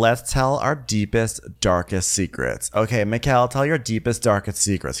like, let's tell our deepest, darkest secrets. Okay, Mikkel, tell your deepest, darkest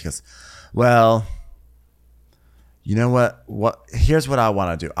secrets. He goes, well, you know what? Here's what I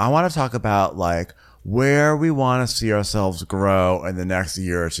want to do. I want to talk about like where we want to see ourselves grow in the next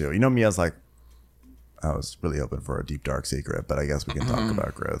year or two. You know, Mia's like, I was really hoping for a deep, dark secret, but I guess we can talk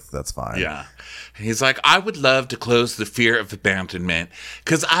about growth. That's fine. Yeah. He's like, I would love to close the fear of abandonment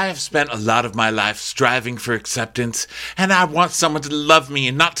because I have spent a lot of my life striving for acceptance, and I want someone to love me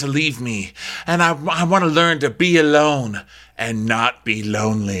and not to leave me. And I want to learn to be alone and not be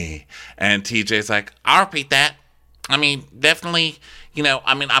lonely. And TJ's like, I'll repeat that. I mean, definitely,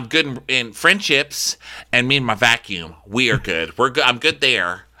 I'm good in friendships, and me and my vacuum, we are good. We're good. I'm good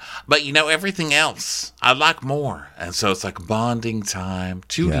there. But, everything else, I like more. And so it's like bonding time.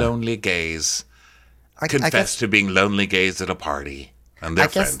 Two lonely gays confess to being lonely gays at a party. And they're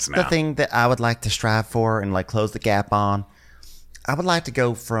friends now. The thing that I would like to strive for and like close the gap on, I would like to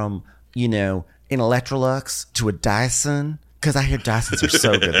go from, an Electrolux to a Dyson. Because I hear Dysons are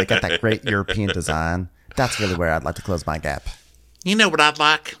so good. They got that great European design. That's really where I'd like to close my gap. You know what I'd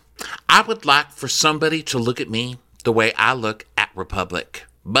like? I would like for somebody to look at me the way I look at Republic.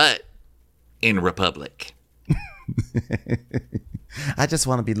 But in Republic. I just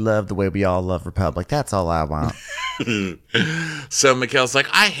want to be loved the way we all love Republic. That's all I want. So Mikhail's like,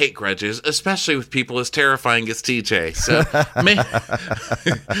 I hate grudges, especially with people as terrifying as TJ. So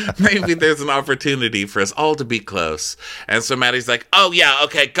maybe there's an opportunity for us all to be close. And so Maddie's like, oh yeah,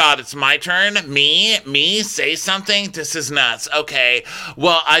 okay, God, it's my turn. Me, say something. This is nuts. Okay,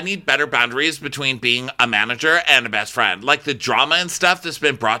 well, I need better boundaries between being a manager and a best friend. Like the drama and stuff that's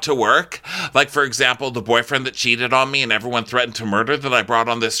been brought to work. Like, for example, the boyfriend that cheated on me and everyone threatened to murder that I brought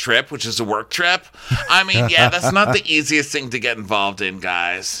on this trip, which is a work trip. I mean, yeah, that's not the easiest thing to get involved in,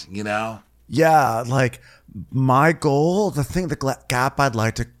 guys, Yeah, like my goal, the gap I'd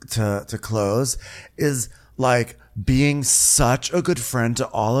like to close is like being such a good friend to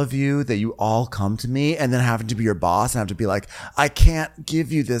all of you that you all come to me and then having to be your boss and have to be like, I can't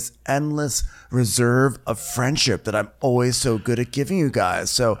give you this endless reserve of friendship that I'm always so good at giving you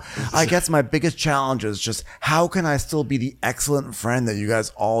guys. So I guess my biggest challenge is just how can I still be the excellent friend that you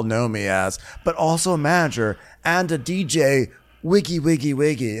guys all know me as, but also a manager and a DJ.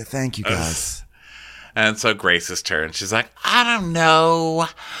 Wiggy. Thank you guys. And so Grace's turn. She's like, I don't know.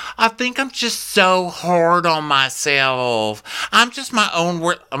 I think I'm just so hard on myself. I'm just my own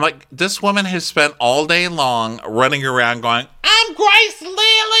word. I'm like, this woman has spent all day long running around going, I'm Grace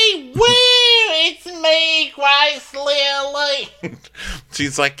Lily. Woo! It's me, Grace Lily.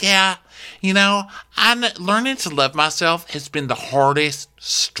 She's like, yeah, I'm learning to love myself has been the hardest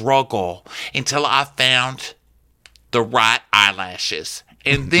struggle until I found the right eyelashes.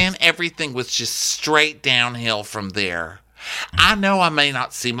 And then everything was just straight downhill from there. I know I may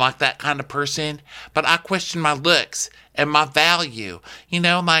not seem like that kind of person, but I question my looks and my value.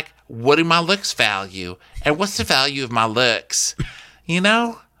 Like, what do my looks value? And what's the value of my looks?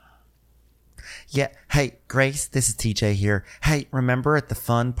 Yeah. Hey, Grace, this is TJ here. Hey, remember at the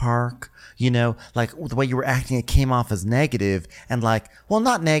fun park? Like the way you were acting, it came off as negative and like, well,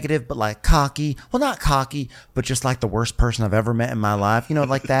 not negative, but like cocky. Well, not cocky, but just like the worst person I've ever met in my life,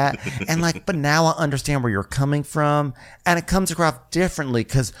 like that. And like, but now I understand where you're coming from. And it comes across differently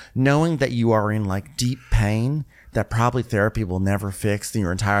because knowing that you are in like deep pain that probably therapy will never fix in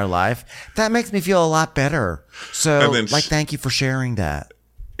your entire life, that makes me feel a lot better. So thank you for sharing that.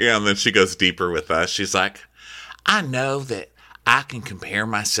 Yeah, and then she goes deeper with us. She's like, I know that I can compare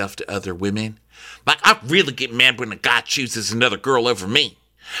myself to other women. Like, I really get mad when a guy chooses another girl over me.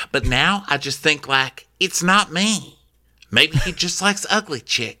 But now I just think, like, it's not me. Maybe he just likes ugly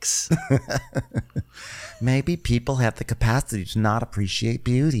chicks. Maybe people have the capacity to not appreciate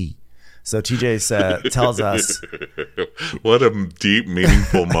beauty. So TJ tells us. What a deep,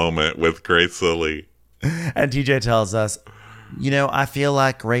 meaningful moment with Grace Lily. And TJ tells us, I feel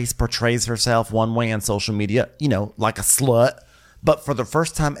like Grace portrays herself one way on social media, like a slut. But for the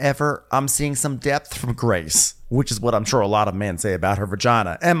first time ever, I'm seeing some depth from Grace, which is what I'm sure a lot of men say about her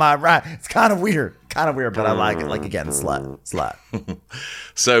vagina. Am I right? It's kind of weird, but I like it. Like, again, slut.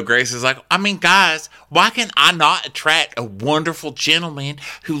 So Grace is like, I mean, guys, why can I not attract a wonderful gentleman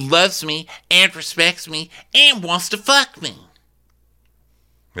who loves me and respects me and wants to fuck me?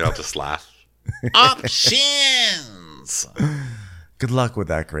 I'll just laugh. Options. Good luck with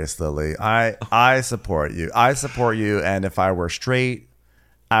that, Grace Lily. I support you. And if I were straight,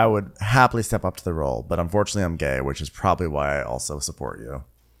 I would happily step up to the role. But unfortunately, I'm gay, which is probably why I also support you.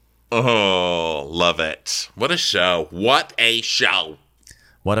 Oh, love it. What a show. What a show.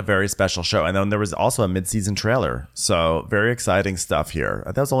 What a very special show. And then there was also a mid-season trailer. So very exciting stuff here.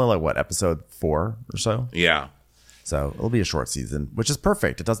 That was only episode 4 or so? Yeah. So it'll be a short season, which is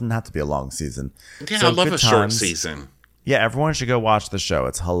perfect. It doesn't have to be a long season. Yeah, so I love a short season. Yeah, everyone should go watch the show.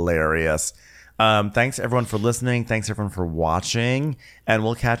 It's hilarious. Thanks everyone for listening. Thanks everyone for watching. And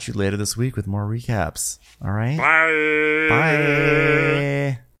we'll catch you later this week with more recaps. All right?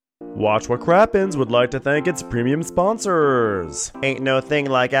 Bye. Watch What Crappens would like to thank its premium sponsors. Ain't no thing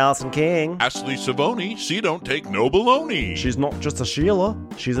like Allison King. Ashley Savoni, she don't take no baloney. She's not just a Sheila,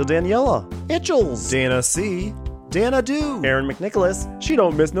 she's a Daniela. Itchels. Dana C. Dana Do. Aaron McNicholas, she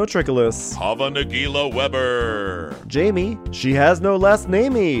don't miss no trickolas. Hava Nagila Weber. Jamie, she has no last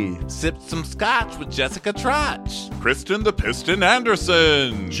namey. Sipped some scotch with Jessica Trotch. Kristen the Piston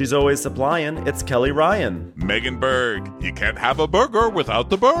Anderson. She's always supplying, it's Kelly Ryan. Megan Berg, you can't have a burger without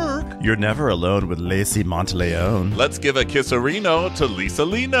the Berg. You're never alone with Lacey Monteleone. Let's give a kisserino to Lisa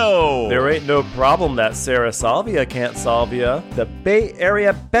Lino. There ain't no problem that Sarah Salvia can't solve ya. The Bay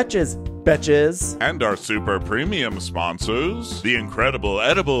Area Betches. And our super premium sponsors, the incredible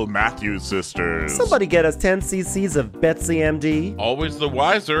edible Matthews sisters. Somebody get us 10 cc's of Betsy MD. Always the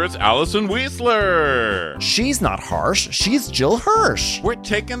wiser is Allison Weisler. She's not harsh, she's Jill Hirsch. We're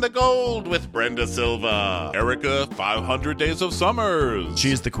taking the gold with Brenda Silva. Erica, 500 Days of Summers.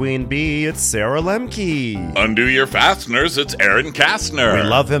 She's the queen bee, it's Sarah Lemke. Undo your fasteners, it's Aaron Kastner. We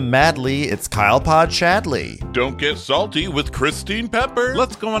love him madly, it's Kyle Pod Shadley. Don't get salty with Christine Pepper.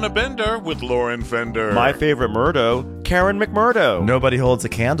 Let's go on a bender with Lauren Fender. My favorite Murdo, Karen McMurdo. Nobody holds a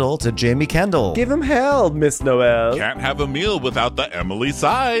candle to Jamie Kendall. Give him hell, Miss Noel. Can't have a meal without the Emily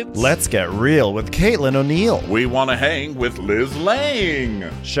Sides. Let's get real with Caitlin O'Neill. We want to hang with Liz Lang.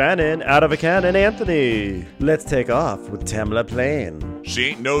 Shannon, out of a cannon, Anthony. Let's take off with Tamla Plain. She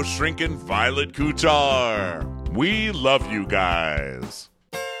ain't no shrinking Violet Couture. We love you guys.